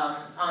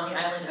on the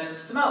island of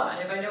Samoa.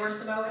 Anybody know where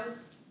Samoa is?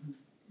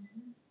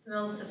 In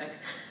the Pacific.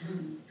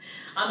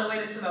 On the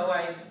way to Samoa,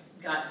 I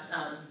got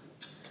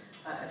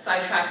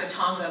sidetracked to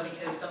Tonga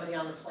because somebody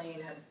on the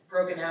plane had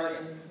broken out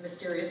in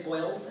mysterious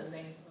boils, and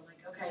they were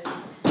like, okay,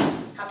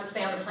 have to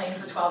stay on the plane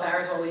for 12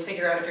 hours while we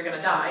figure out if you're going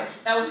to die.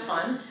 That was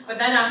fun. But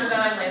then after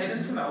that, I landed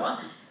in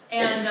Samoa.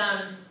 And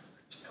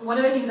one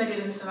of the things I did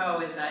in Samoa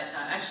is that,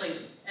 actually,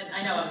 and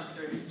I know I'm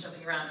sort of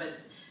jumping around, but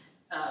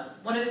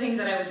one of the things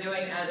that I was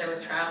doing as I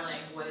was traveling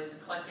was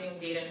collecting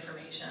data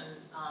information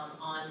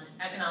on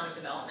economic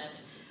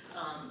development,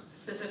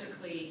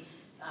 specifically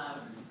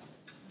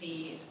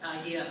the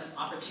idea of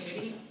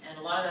opportunity, and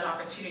a lot of that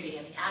opportunity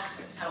and the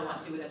access had a lot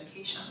to do with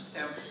education.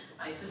 So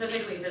I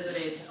specifically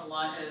visited a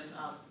lot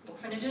of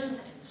orphanages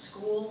and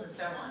schools and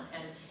so on.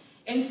 And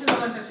in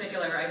Samoa in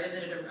particular, I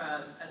visited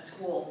a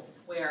school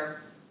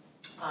where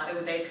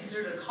they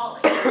considered it a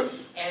college.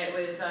 And it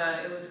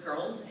was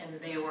girls,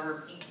 and they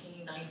were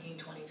 18, 19,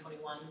 20,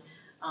 21.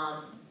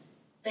 I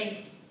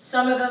think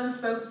some of them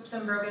spoke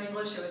some broken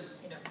English. It was,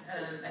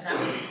 and that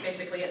was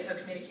basically it. So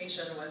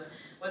communication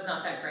was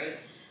not that great.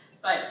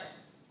 But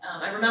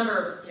I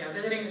remember,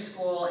 visiting the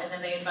school, and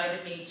then they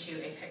invited me to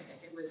a picnic.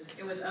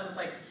 I was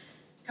like,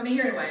 coming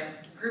here anyway,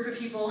 a group of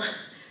people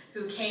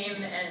who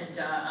came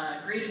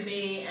and greeted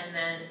me, and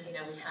then, we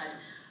had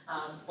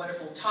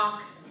wonderful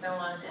talk and so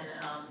on,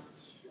 and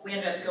we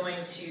ended up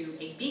going to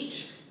a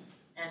beach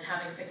and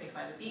having a picnic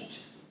by the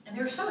beach. And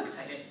they were so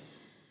excited.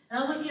 And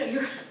I was like,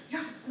 you're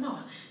in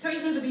Samoa. Don't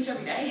you go to the beach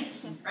every day,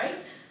 right?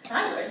 And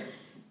I would.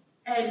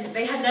 And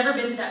they had never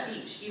been to that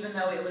beach, even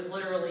though it was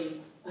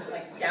literally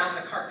like down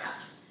the cart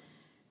path,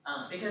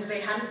 because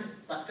they hadn't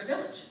left their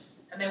village,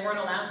 and they weren't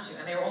allowed to,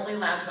 and they were only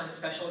allowed to on a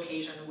special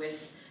occasion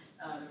with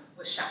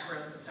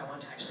chaperones and so on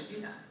to actually do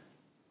that.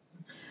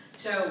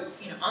 So,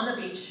 on the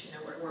beach,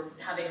 we're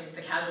having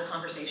the casual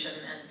conversation,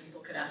 and people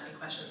could ask me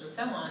questions and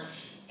so on,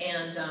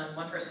 and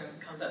one person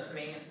comes up to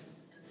me and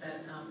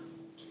says,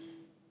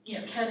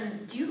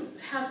 Ken,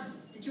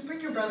 did you bring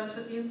your brothers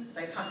with you? Because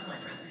I talked to my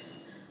brothers.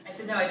 I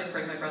said, no, I didn't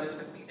bring my brothers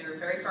with me. They're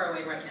very far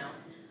away right now.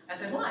 I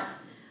said, why?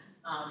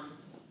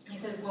 He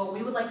said, well,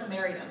 we would like to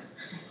marry them.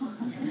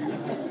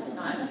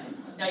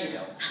 No, you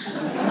don't.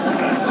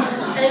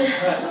 And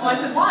I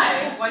said,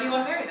 why? Why do you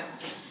want to marry them?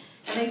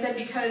 And they said,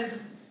 because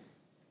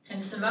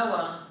in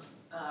Samoa,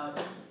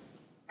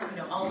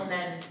 all the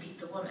men beat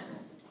the women.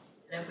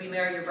 And if we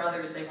marry your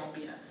brothers, they won't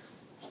beat us.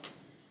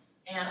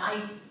 And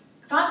I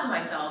thought to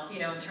myself, in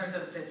terms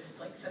of this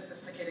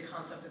sophisticated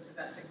concept of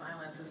domestic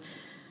violence, is,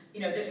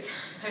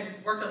 I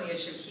worked on the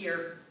issue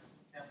here,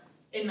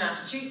 in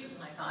Massachusetts,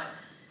 and I thought,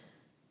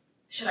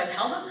 should I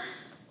tell them?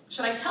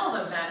 Should I tell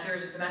them that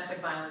there's domestic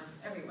violence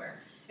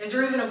everywhere? Is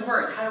there even a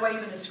word? How do I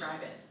even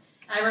describe it?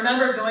 And I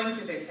remember going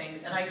through those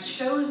things, and I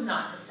chose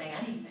not to say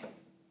anything.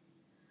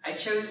 I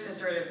chose to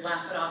sort of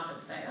laugh it off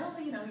and say, oh,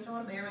 you don't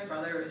want to marry my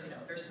brothers,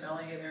 they're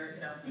smelly, they're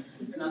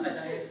not that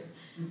nice.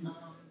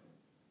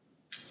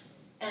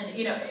 And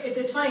you know,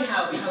 it's funny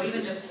how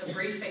even just a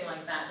brief thing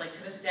like that, like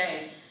to this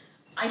day,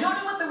 I don't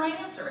know what the right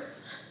answer is.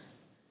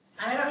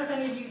 And I don't know if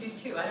any of you do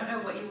too. I don't know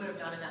what you would have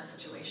done in that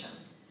situation.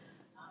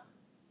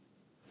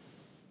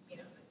 You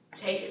know,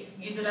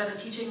 use it as a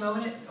teaching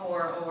moment,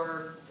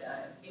 or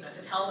you know,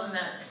 to tell them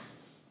that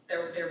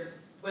there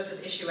was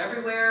this issue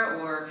everywhere,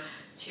 or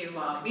to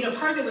you know,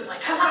 part of it was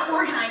like, I want to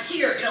organize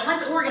here. You know,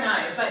 let's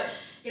organize. But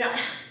you know,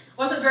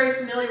 wasn't very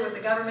familiar with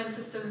the government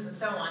systems and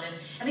so on.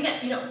 And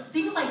again, you know,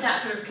 things like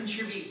that sort of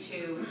contribute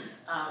to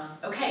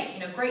okay, you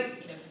know, great.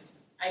 You know,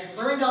 I've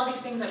learned all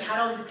these things. I've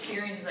had all these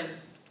experiences. I've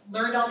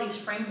learned all these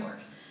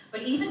frameworks.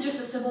 But even just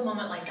a simple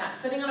moment like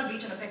that, sitting on a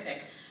beach on a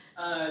picnic,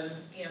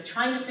 you know,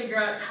 trying to figure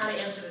out how to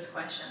answer this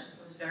question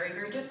was very,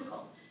 very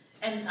difficult.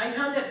 And I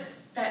found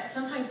that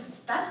sometimes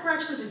that's where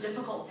actually the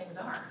difficult things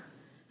are.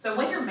 So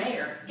when you're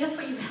mayor, guess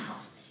what you have?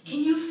 Can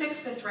you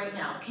fix this right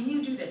now? Can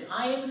you do this?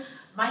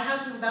 My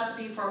house is about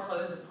to be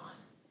foreclosed upon.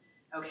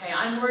 Okay,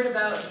 I'm worried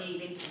about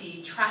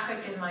the traffic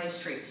in my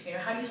street. You know,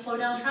 how do you slow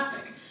down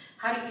traffic?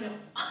 How do you know?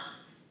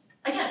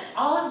 Again,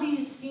 all of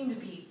these seem to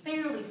be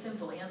fairly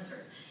simple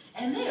answers,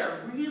 and they are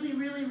really,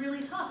 really, really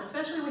tough,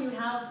 especially when you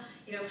have,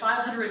 you know,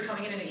 500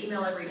 coming in an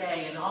email every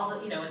day, and all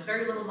the, you know, and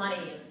very little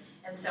money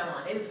and so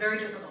on. It is very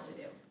difficult to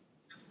do.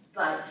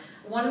 But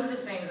one of the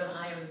things that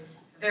I am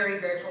very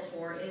grateful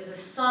for is the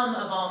sum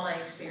of all my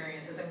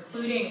experiences,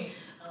 including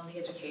the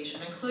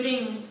education,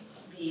 including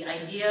the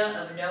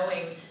idea of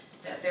knowing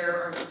that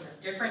there are, you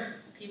know, different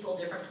people,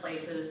 different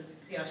places,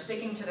 you know,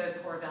 sticking to those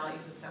core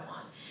values and so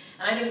on.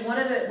 And I think one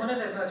of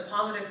the most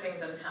positive things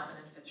that has happened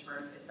in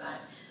Fitchburg is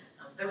that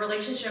the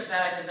relationship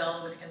that I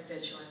developed with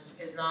constituents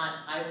is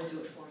not, I will do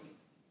it for you.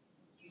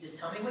 You just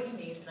tell me what you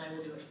need and I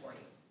will do it for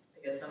you,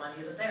 because the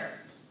money isn't there.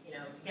 You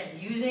know, again,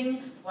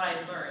 using what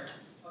I learned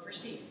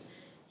overseas,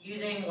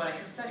 using what I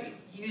had studied,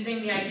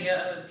 using the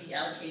idea of the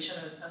allocation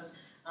of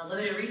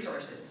limited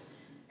resources.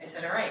 I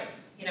said, all right,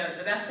 you know,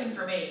 the best thing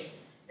for me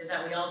is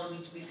that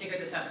we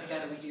figured this out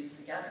together, we do this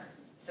together.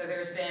 So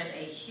there's been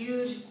a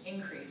huge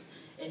increase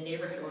in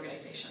neighborhood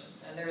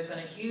organizations, and there's been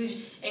a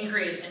huge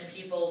increase in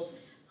people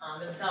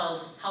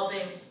themselves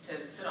helping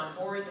to sit on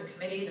boards and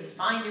committees and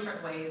find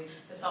different ways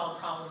to solve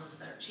problems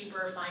that are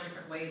cheaper, find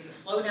different ways to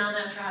slow down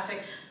that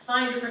traffic,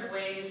 find different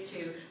ways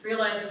to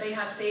realize that they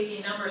have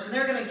safety numbers, and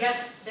they're going to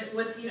get that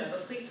with, you know, the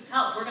police's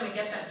help. We're going to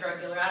get that drug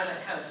dealer out of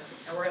that house,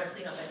 and we're going to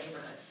clean up that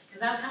neighborhood,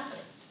 because that's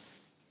happening.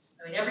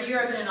 I mean, every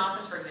year I've been in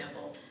office, for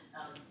example,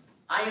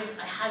 I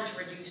had to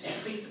reduce the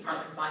police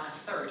department by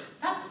 1/3.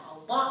 That's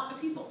a lot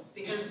of people,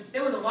 because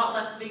there was a lot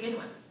less to begin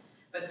with.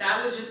 But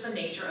that was just the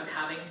nature of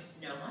having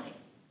no money.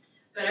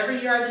 But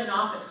every year I've been in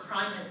office,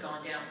 crime has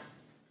gone down.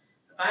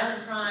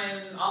 Violent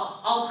crime,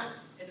 all crime,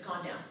 it's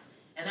gone down.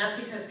 And that's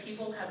because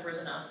people have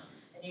risen up,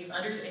 and you've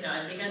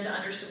begun to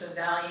understand the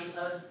value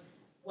of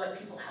what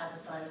people have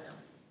inside of them.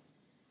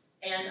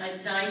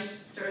 And then I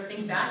sort of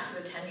think back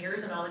to the 10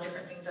 years and all the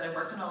different things that I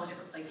worked on, all the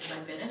different places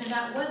I've been in, and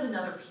that was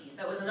another piece,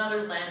 that was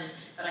another lens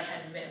that I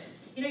had missed.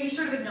 You know, you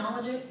sort of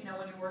acknowledge it, you know,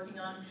 when you're working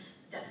on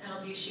death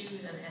penalty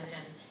issues and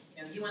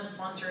you know,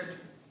 UN-sponsored,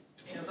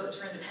 you know, votes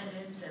for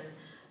independence and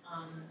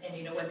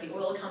you know, what the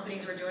oil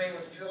companies were doing,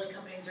 what the drilling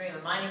companies were doing,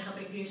 the mining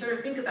companies, you sort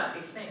of think about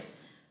these things.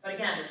 But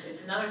again,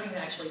 it's another thing to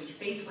actually be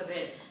faced with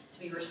it, to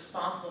be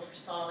responsible for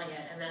solving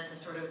it, and then to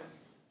sort of,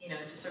 you know,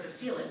 to sort of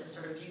feel it and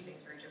sort of view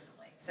things very differently.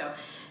 So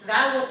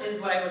that is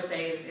what I would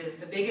say is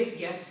the biggest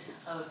gift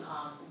of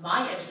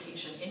my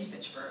education in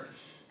Fitchburg,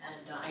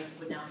 and I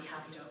would now be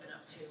happy to open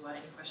up to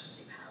any questions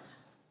you have.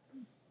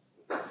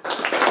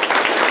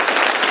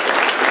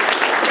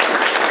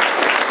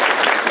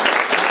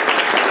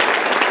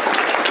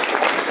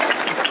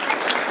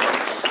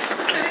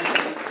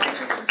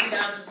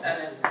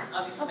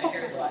 Obviously, my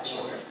hair is a lot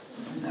shorter.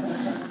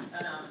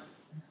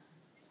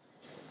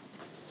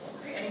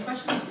 Great, any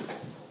questions?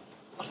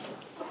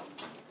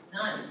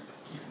 None.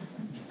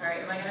 All right,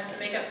 am I going to have to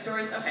make up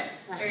stories? Okay,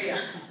 here you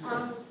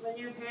go. When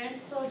your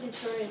parents told you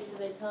stories, did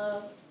they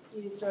tell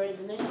you stories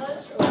in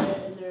English, or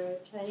in their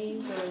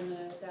Chinese, or in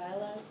the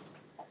dialect?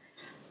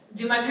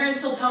 Do my parents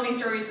still tell me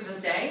stories to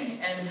this day?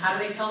 And how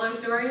do they tell those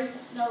stories?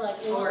 No,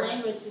 like in what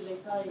language do they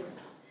tell you?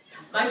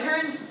 My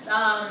parents,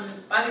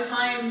 by the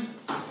time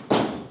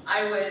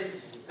I would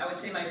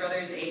say my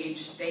brother's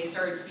age, they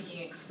started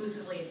speaking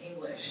exclusively in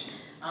English,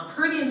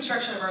 per the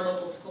instruction of our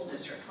local school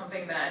district,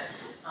 something that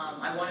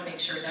I want to make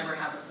sure never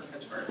happens in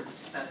Fitchburg.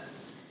 That's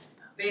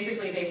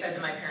basically, they said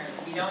to my parents,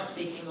 if you don't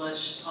speak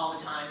English all the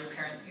time,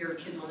 your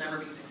kids will never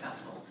be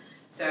successful.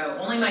 So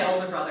only my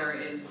older brother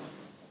is,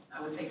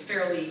 I would say,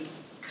 fairly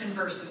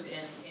conversant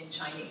in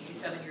Chinese. He's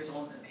 7 years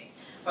older than me.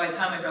 By the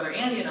time my brother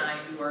Andy and I,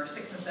 who are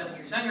 6 and 7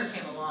 years younger,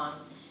 came along,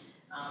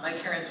 my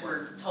parents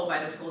were told by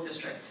the school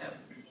district to,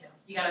 you know,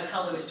 you got to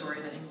tell those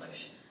stories in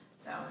English.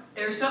 So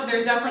there's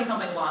definitely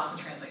something lost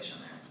in translation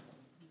there.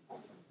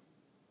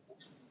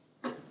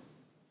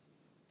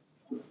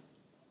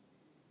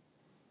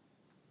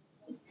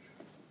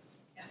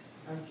 Yes.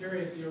 I'm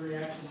curious your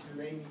reaction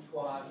to Amy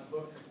Chwa's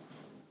book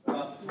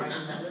about the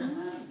tiny mother.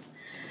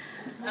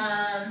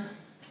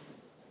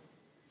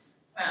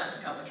 Wow, that's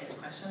a complicated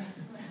question.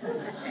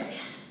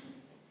 Okay.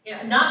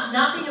 Yeah,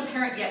 not being a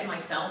parent yet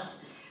myself,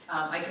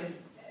 I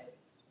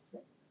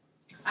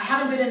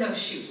haven't been in those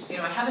shoes. You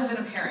know, I haven't been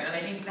a parent, and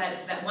I think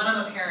that when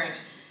I'm a parent,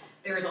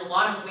 there's a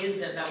lot of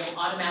wisdom that will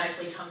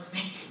automatically come to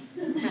me.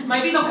 It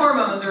might be the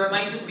hormones, or it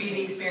might just be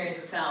the experience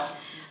itself.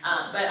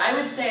 But I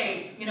would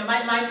say, you know,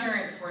 my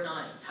parents were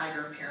not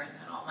tiger parents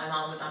at all. My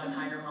mom was not a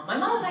tiger mom. My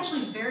mom was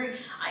actually very,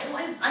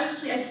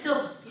 I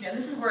still, you know,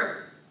 this is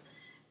where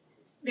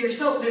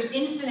there's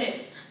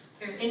infinite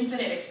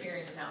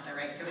experiences out there,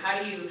 right? So how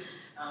do you,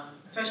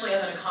 especially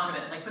as an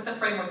economist, like put the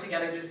framework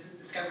together to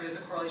discover there's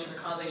a correlation or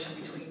causation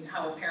between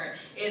how a parent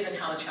is and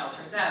how the child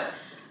turns out.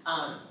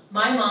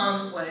 My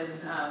mom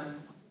was,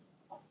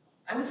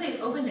 I would say,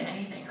 open to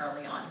anything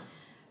early on.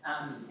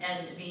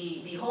 And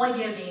the whole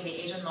idea of being the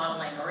Asian model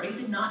minority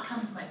did not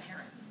come from my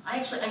parents.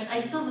 I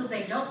still to this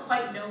day don't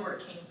quite know where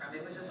it came from.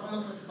 It was just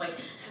almost this like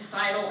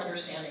societal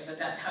understanding that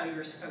that's how you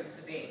were supposed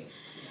to be.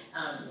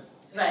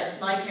 But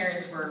my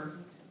parents were,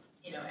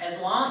 you know,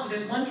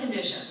 there's one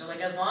condition. They're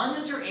like, as long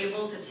as you're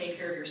able to take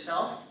care of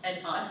yourself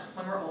and us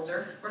when we're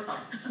older, we're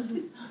fine.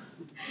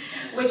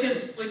 which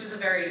is a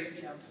very,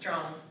 you know,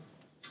 strong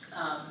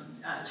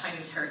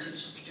Chinese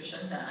heritage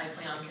tradition that I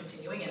plan on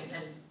continuing, and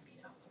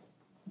you know,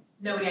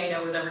 nobody I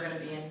know was ever going to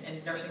be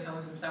in nursing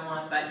homes and so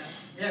on. But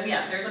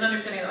yeah, there's an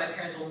understanding that my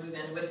parents will move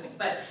in with me.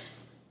 But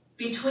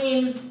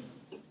between,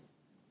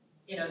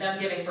 you know, them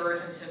giving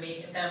birth and to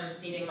me, them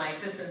needing my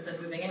assistance and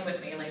moving in with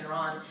me later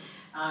on,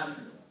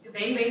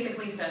 they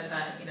basically said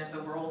that, you know,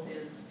 the world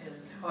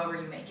is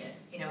however you make it.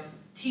 You know,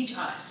 teach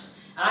us.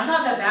 And I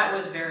thought that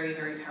was very,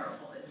 very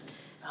powerful. Is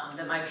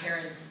that my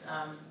parents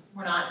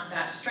were not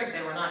that strict.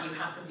 They were not, you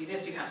have to do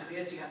this, you have to do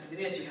this, you have to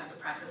do this, you have to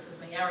practice this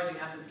many hours, you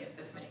have to get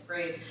this many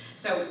grades.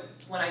 So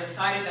when I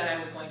decided that I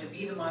was going to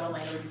be the model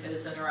minority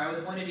citizen, or I was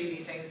going to do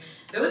these things,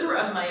 those were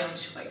of my own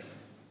choice.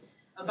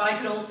 But I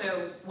could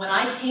also, when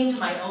I came to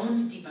my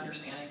own deep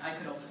understanding, I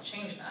could also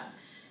change that.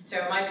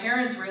 So my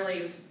parents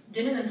really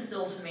didn't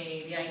instill to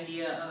me the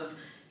idea of,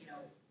 you know,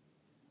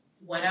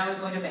 when I was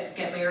going to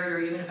get married, or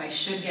even if I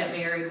should get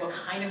married, what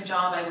kind of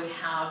job I would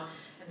have.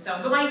 So,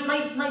 but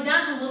my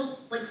dad's a little,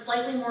 like,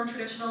 slightly more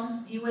traditional.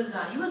 He was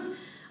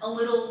a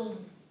little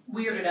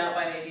weirded out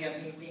by the idea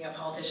of me being a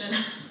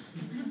politician.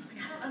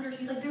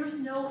 He's like, there's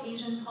no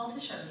Asian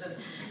politicians. And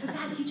it's a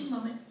dad teaching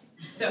moment.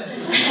 So,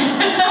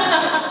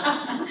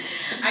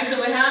 actually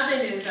what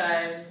happened is,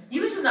 he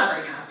was just not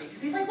very happy,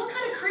 because he's like, what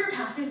kind of career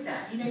path is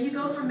that? You know, you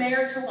go from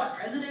mayor to what,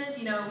 president?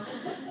 You know,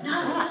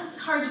 no, that's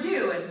hard to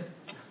do.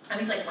 And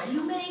he's like, what do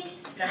you make?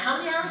 You know, how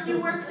many hours do you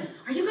work?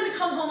 Are you going to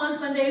come home on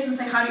Sundays and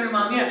say hi to your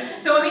mom? You know,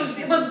 so I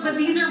mean, but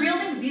these are real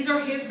things. These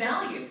are his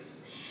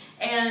values.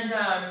 And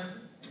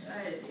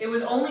it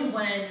was only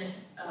when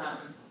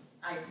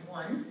I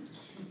won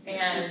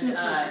and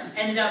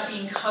ended up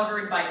being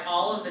covered by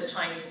all of the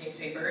Chinese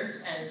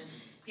newspapers, and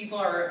people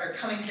are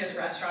coming to his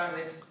restaurant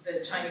with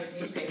the Chinese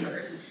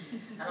newspapers,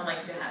 and I'm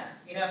like, Dad,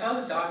 you know, if I was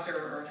a doctor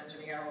or an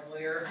engineer or a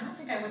lawyer, I don't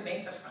think I would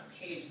make the front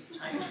page of the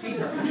Chinese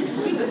paper.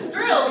 He was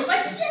thrilled. He's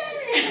like,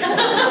 yay!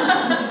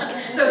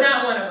 So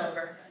that won him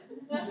over.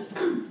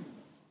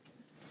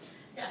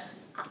 Yeah.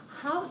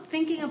 How,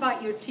 thinking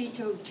about your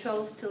teacher who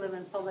chose to live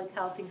in public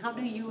housing, how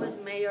do you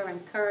as mayor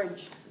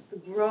encourage the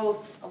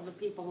growth of the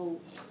people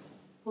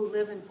who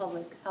live in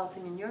public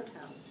housing in your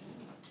town?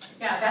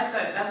 Yeah,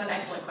 that's an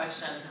excellent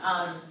question.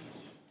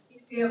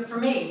 You know, for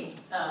me,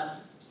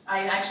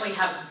 I actually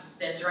have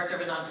been director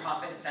of a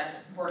nonprofit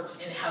that works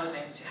in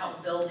housing to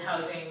help build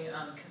housing,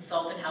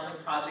 consult in housing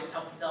projects,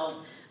 help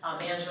develop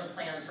management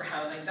plans for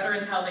housing,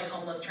 veterans housing,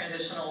 homeless,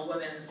 transitional,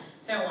 women's,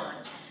 so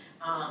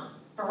on.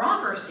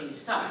 Bureaucracy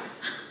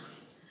sucks.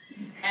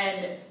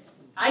 And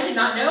I did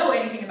not know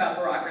anything about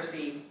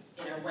bureaucracy,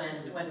 you know,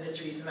 when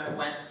Mr. DeSimone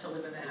went to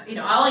live in that. You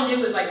know, all I knew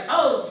was like,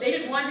 oh, they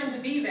didn't want him to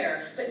be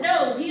there. But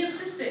no, he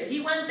insisted. He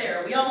went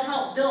there. We all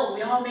helped build.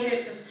 We all made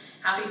it this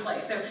happy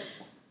place. So,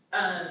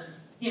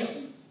 you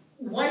know,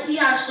 what he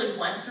actually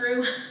went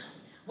through,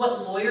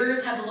 what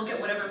lawyers had to look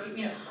at, whatever,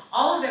 you know,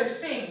 all of those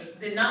things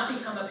did not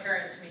become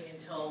apparent to me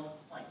until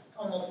like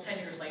almost 10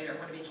 years later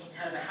when I became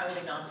head of a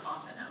housing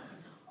nonprofit. And I was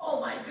like,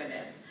 oh my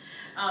goodness.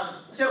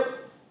 So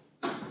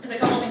there's a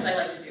couple of things I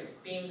like to do.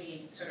 Being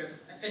the sort of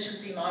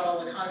efficiency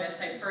model, economist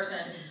type person,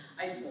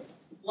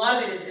 a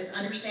lot of it is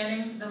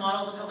understanding the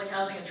models of public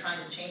housing and trying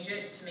to change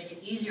it to make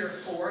it easier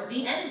for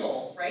the end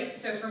goal,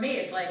 right? So for me,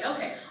 it's like,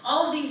 okay,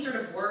 all of these sort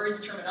of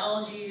words,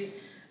 terminologies,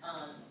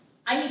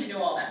 I need to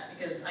know all that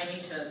because I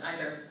need to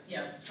either, you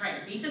know, try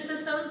and beat the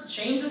system,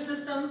 change the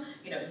system,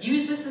 you know,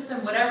 use the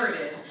system, whatever it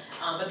is.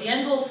 But the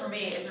end goal for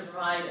me is to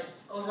provide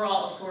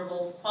overall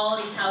affordable,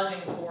 quality housing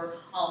for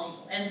all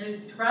people, and to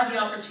provide the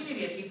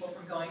opportunity of people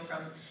from going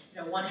from, you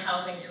know, one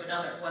housing to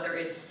another, whether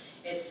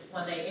it's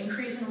when they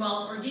increase in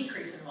wealth or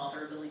decrease in wealth,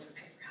 their ability to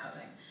pay for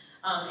housing.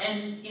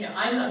 And you know,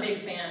 I'm a big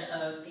fan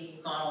of the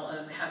model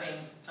of having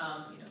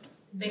you know,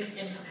 mixed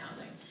income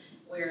housing,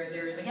 where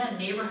there's again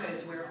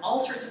neighborhoods where all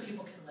sorts of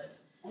people can live,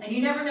 and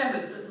you never know.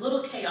 It's a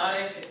little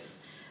chaotic. It's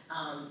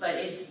But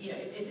it's, you know,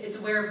 it's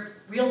where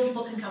real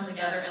people can come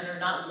together and they're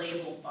not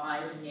labeled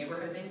by the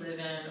neighborhood they live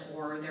in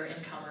or their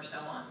income or so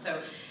on.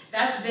 So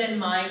that's been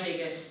my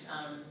biggest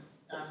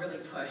really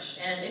push.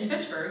 And in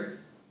Fitchburg,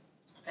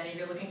 if any of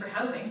you are looking for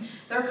housing,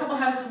 there are a couple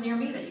houses near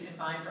me that you can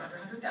buy for under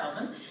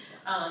 $100,000.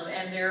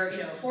 And they're, you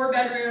know, 4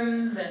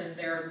 bedrooms and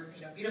they're,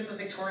 you know, beautiful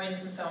Victorians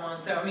and so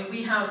on. So, I mean,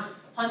 we have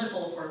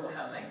plentiful affordable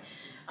housing.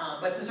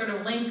 But to sort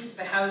of link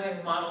the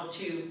housing model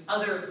to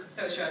other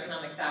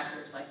socioeconomic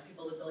factors like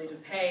people's ability to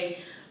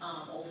pay,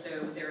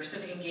 also their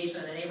civic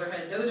engagement in the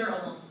neighborhood, those are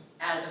almost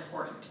as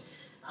important.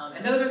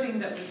 And those are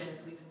things that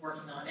we've been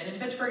working on. And in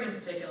Fitchburg in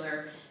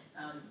particular,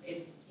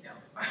 you know,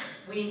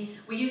 we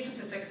use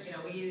statistics. You know,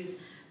 we use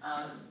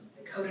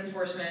code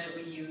enforcement.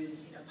 We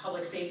use, you know,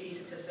 public safety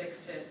statistics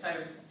to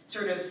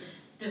sort of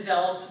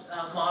develop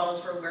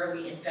models for where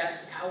we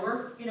invest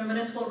our, you know,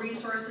 municipal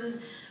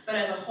resources. But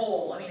as a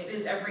whole, I mean, it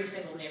is every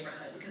single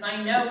neighborhood. Because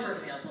I know, for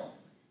example,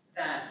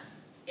 that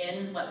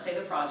in, let's say,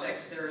 the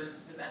project, there's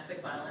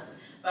domestic violence.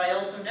 But I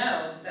also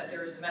know that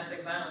there is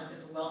domestic violence in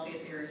the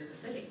wealthiest areas of the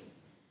city,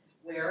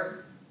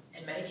 where,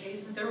 in many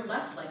cases, they're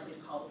less likely to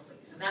call the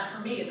police. And that, for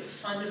me, is a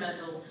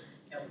fundamental,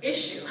 you know,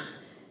 issue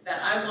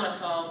that I want to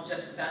solve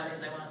just as badly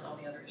as I want to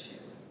solve the other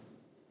issues.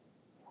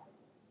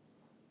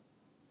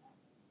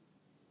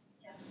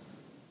 Yes?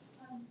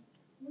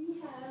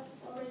 We have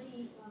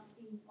already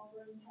been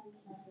offering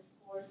Chinese language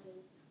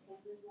courses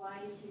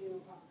campus-wide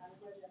to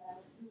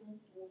undergraduate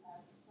students who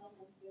have some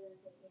experience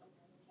taking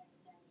Chinese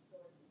language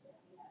courses, and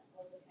we have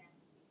also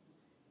campus-speaking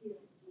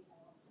students. We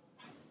have also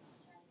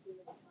Chinese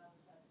students from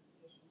South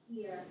Association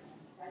here.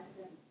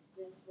 President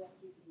just went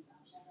to the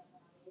China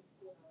Community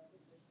School, our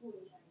sister school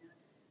in China.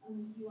 Do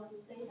you want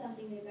to say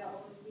something about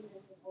all the students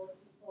and all the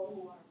people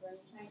who are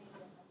learning Chinese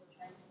and also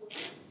Chinese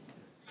schools?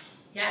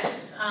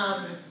 Yes.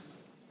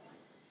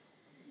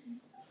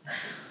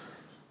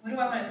 What do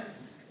I want to...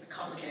 A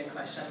complicated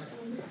question.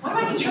 Why do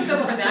I get tripped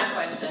up over that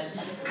question?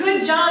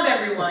 Good job,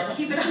 everyone.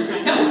 Keep it up.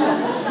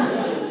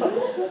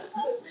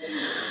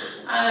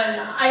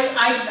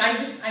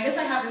 I guess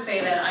I have to say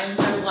that I'm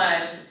so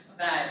glad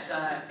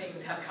that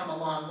things have come a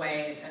long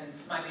way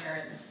since my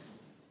parents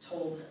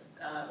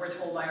were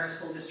told by our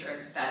school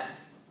district that,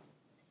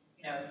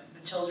 you know,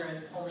 the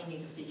children only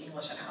need to speak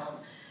English at home.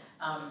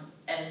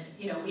 And,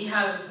 you know, we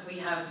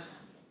have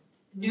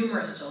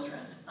numerous children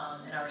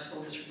in our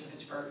school district in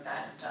Fitchburg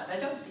that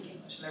don't speak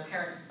English, and their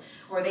parents,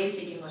 or they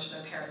speak English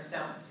and their parents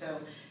don't. So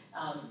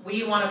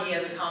we want to be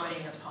as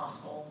accommodating as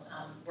possible.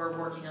 We're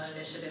working on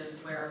initiatives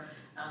where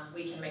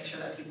we can make sure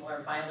that people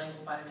are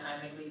bilingual by the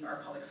time they leave our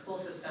public school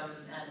system.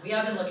 And we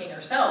have been looking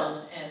ourselves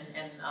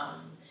in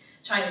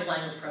Chinese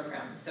language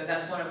programs. So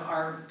that's one of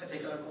our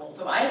particular goals.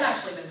 So I've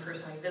actually been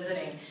personally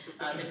visiting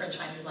different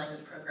Chinese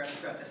language programs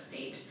throughout the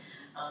state.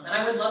 And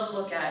I would love to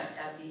look at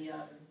the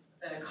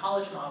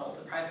college models,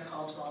 the private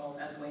college models,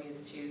 as ways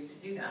to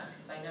do that.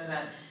 Because I know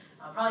that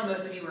probably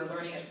most of you are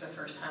learning it for the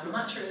first time. I'm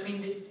not sure, I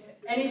mean, did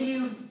any of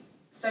you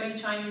study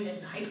Chinese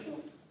in high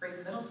school or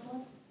even middle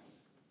school?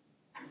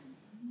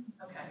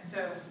 Okay,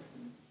 so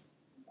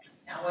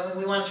yeah,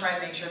 we want to try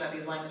and make sure that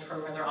these language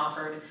programs are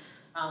offered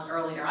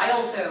earlier. I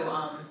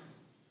also,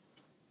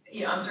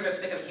 you know, I'm sort of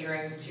sick of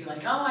hearing to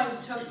like, oh, I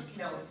took, you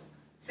know,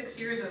 6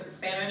 years of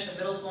Spanish in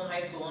middle school and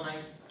high school and I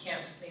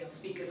can't, you know,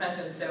 speak a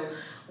sentence. So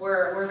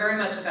we're very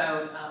much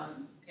about,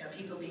 you know,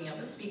 people being able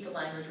to speak the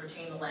language,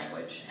 retain the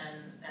language,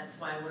 and that's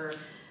why we're,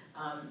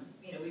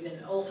 you know, we've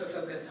been also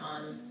focused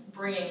on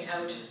bringing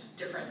out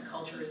different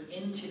cultures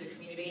into the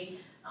community,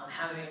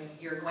 having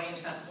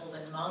Uruguayan festivals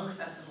and Hmong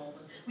festivals.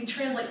 And we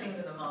translate things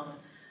into Hmong.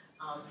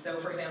 So,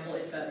 for example,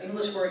 if an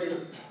English word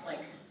is like,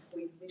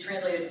 we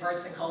translated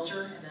arts and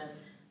culture, and then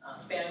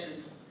Spanish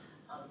is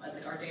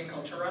like arte and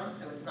cultura,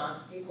 so it's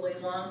not equally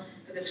as long.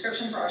 The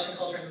description for arts and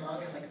culture in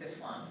Hmong is like this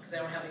long, because they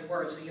don't have any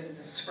words, so you have to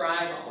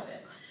describe all of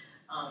it.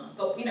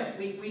 But, you know,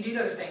 we do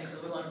those things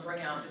because we want to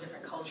bring out the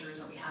different cultures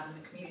that we have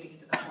in the community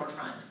to the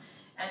forefront.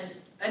 And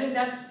I think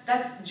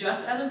that's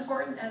just as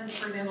important as,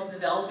 for example,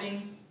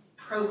 developing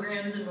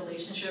programs and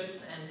relationships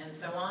and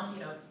so on,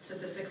 you know,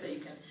 statistics that you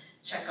can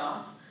check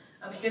off.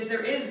 Because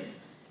there is,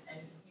 and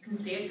you can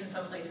see it in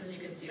some places, you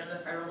can see it on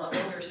the federal level,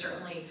 there's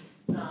certainly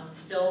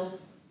still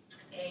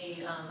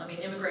I mean,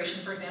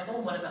 immigration, for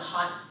example, one of the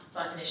hot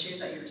button issues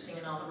that you're seeing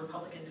in all the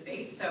Republican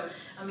debates. So,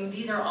 I mean,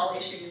 these are all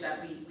issues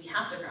that we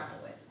have to grapple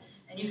with.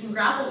 And you can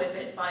grapple with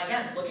it by,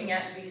 again, looking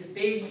at these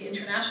big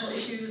international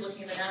issues,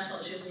 looking at the national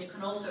issues, and you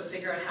can also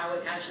figure out how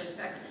it actually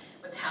affects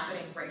what's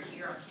happening right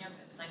here on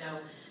campus. I know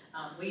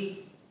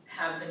we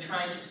have been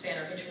trying to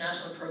expand our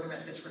international program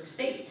at Fitchburg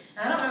State.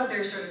 And I don't know if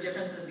there's sort of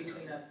differences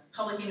between a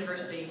public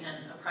university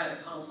and a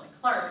private college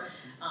like Clark,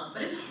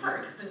 but it's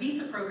hard. The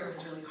visa program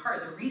is really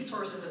hard. The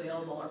resources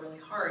available are really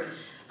hard.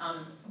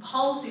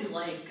 Policies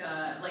like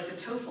the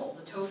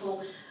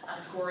TOEFL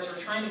scores, we're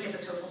trying to get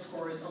the TOEFL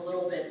scores a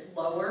little bit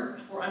lower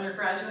for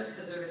undergraduates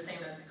because they're the same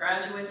as the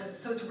graduates, and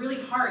so it's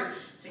really hard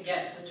to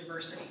get the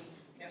diversity,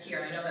 you know,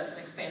 here. I know that's an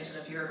expansion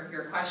of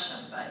your question,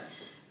 but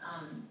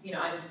you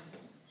know,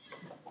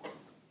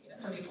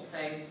 some people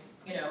say,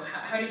 you know,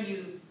 how do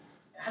you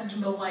had to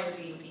mobilize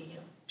the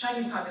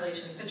Chinese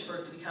population in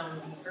Fitchburg to become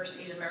the first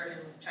Asian American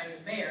Chinese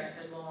mayor. I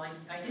said, well,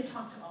 I did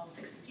talk to all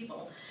 60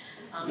 people,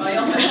 but I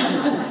also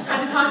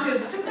had to talk to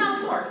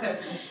 6,000 more. So,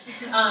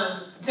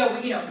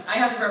 I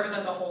have to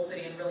represent the whole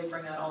city and really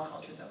bring out all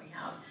cultures that we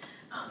have,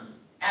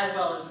 as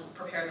well as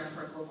prepare them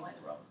for a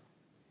globalized world.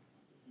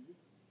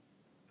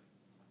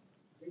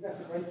 I think that's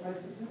a great place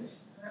to finish.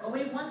 Oh,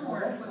 wait, one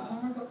more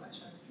quick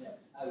question. Yeah.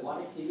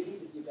 What activity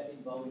did you get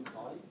involved in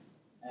college,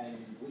 and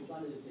which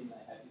one do you think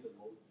helped you the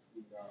most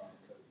with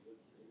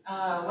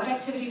what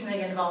activity did I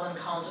get involved in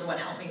college and what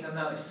helped me the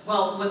most?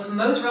 Well, what's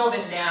most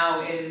relevant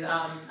now is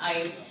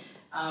I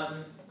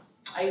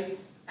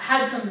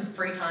had some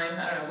free time,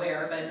 I don't know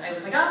where, but I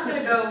was like, oh, I'm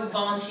going to go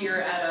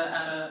volunteer at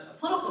a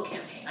political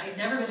campaign. I had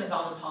never been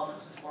involved in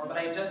politics before, but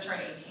I had just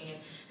turned 18.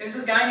 There's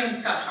this guy named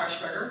Scott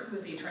Harshberger,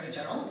 who's the Attorney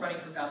General, running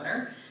for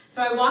governor.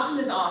 So I walked in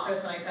his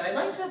office and I said, I'd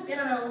like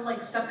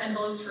to, stuff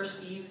envelopes for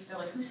Steve. They're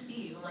like, who's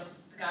Steve? I'm like,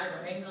 the guy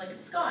running. They're like,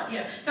 it's Scott.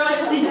 So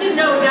I didn't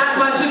know that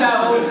much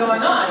about what was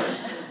going on.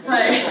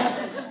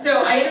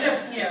 So I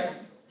ended up,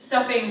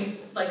 stuffing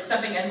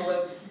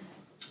envelopes,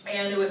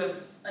 and there was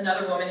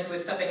another woman who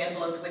was stuffing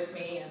envelopes with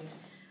me,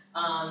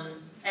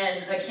 and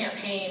the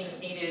campaign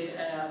needed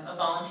a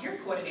volunteer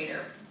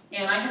coordinator.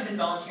 And I had been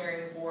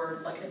volunteering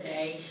for like a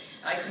day,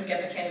 and I couldn't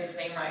get the candidate's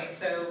name right,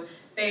 so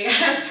they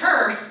asked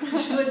her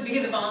if she would be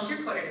the volunteer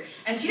coordinator.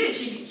 And she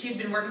did. She'd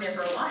been working there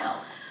for a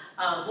while.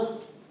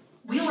 Well,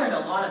 we learned a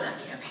lot in that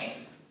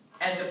campaign.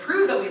 And to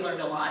prove that we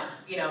learned a lot,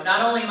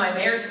 not only am I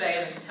mayor today,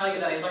 and I can tell you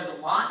that I learned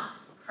a lot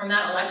from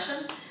that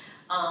election,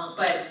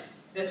 but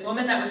this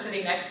woman that was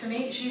sitting next to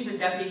me, she's the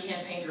deputy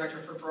campaign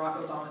director for Barack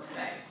Obama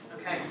today.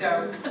 Okay,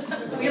 so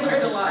we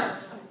learned a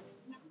lot.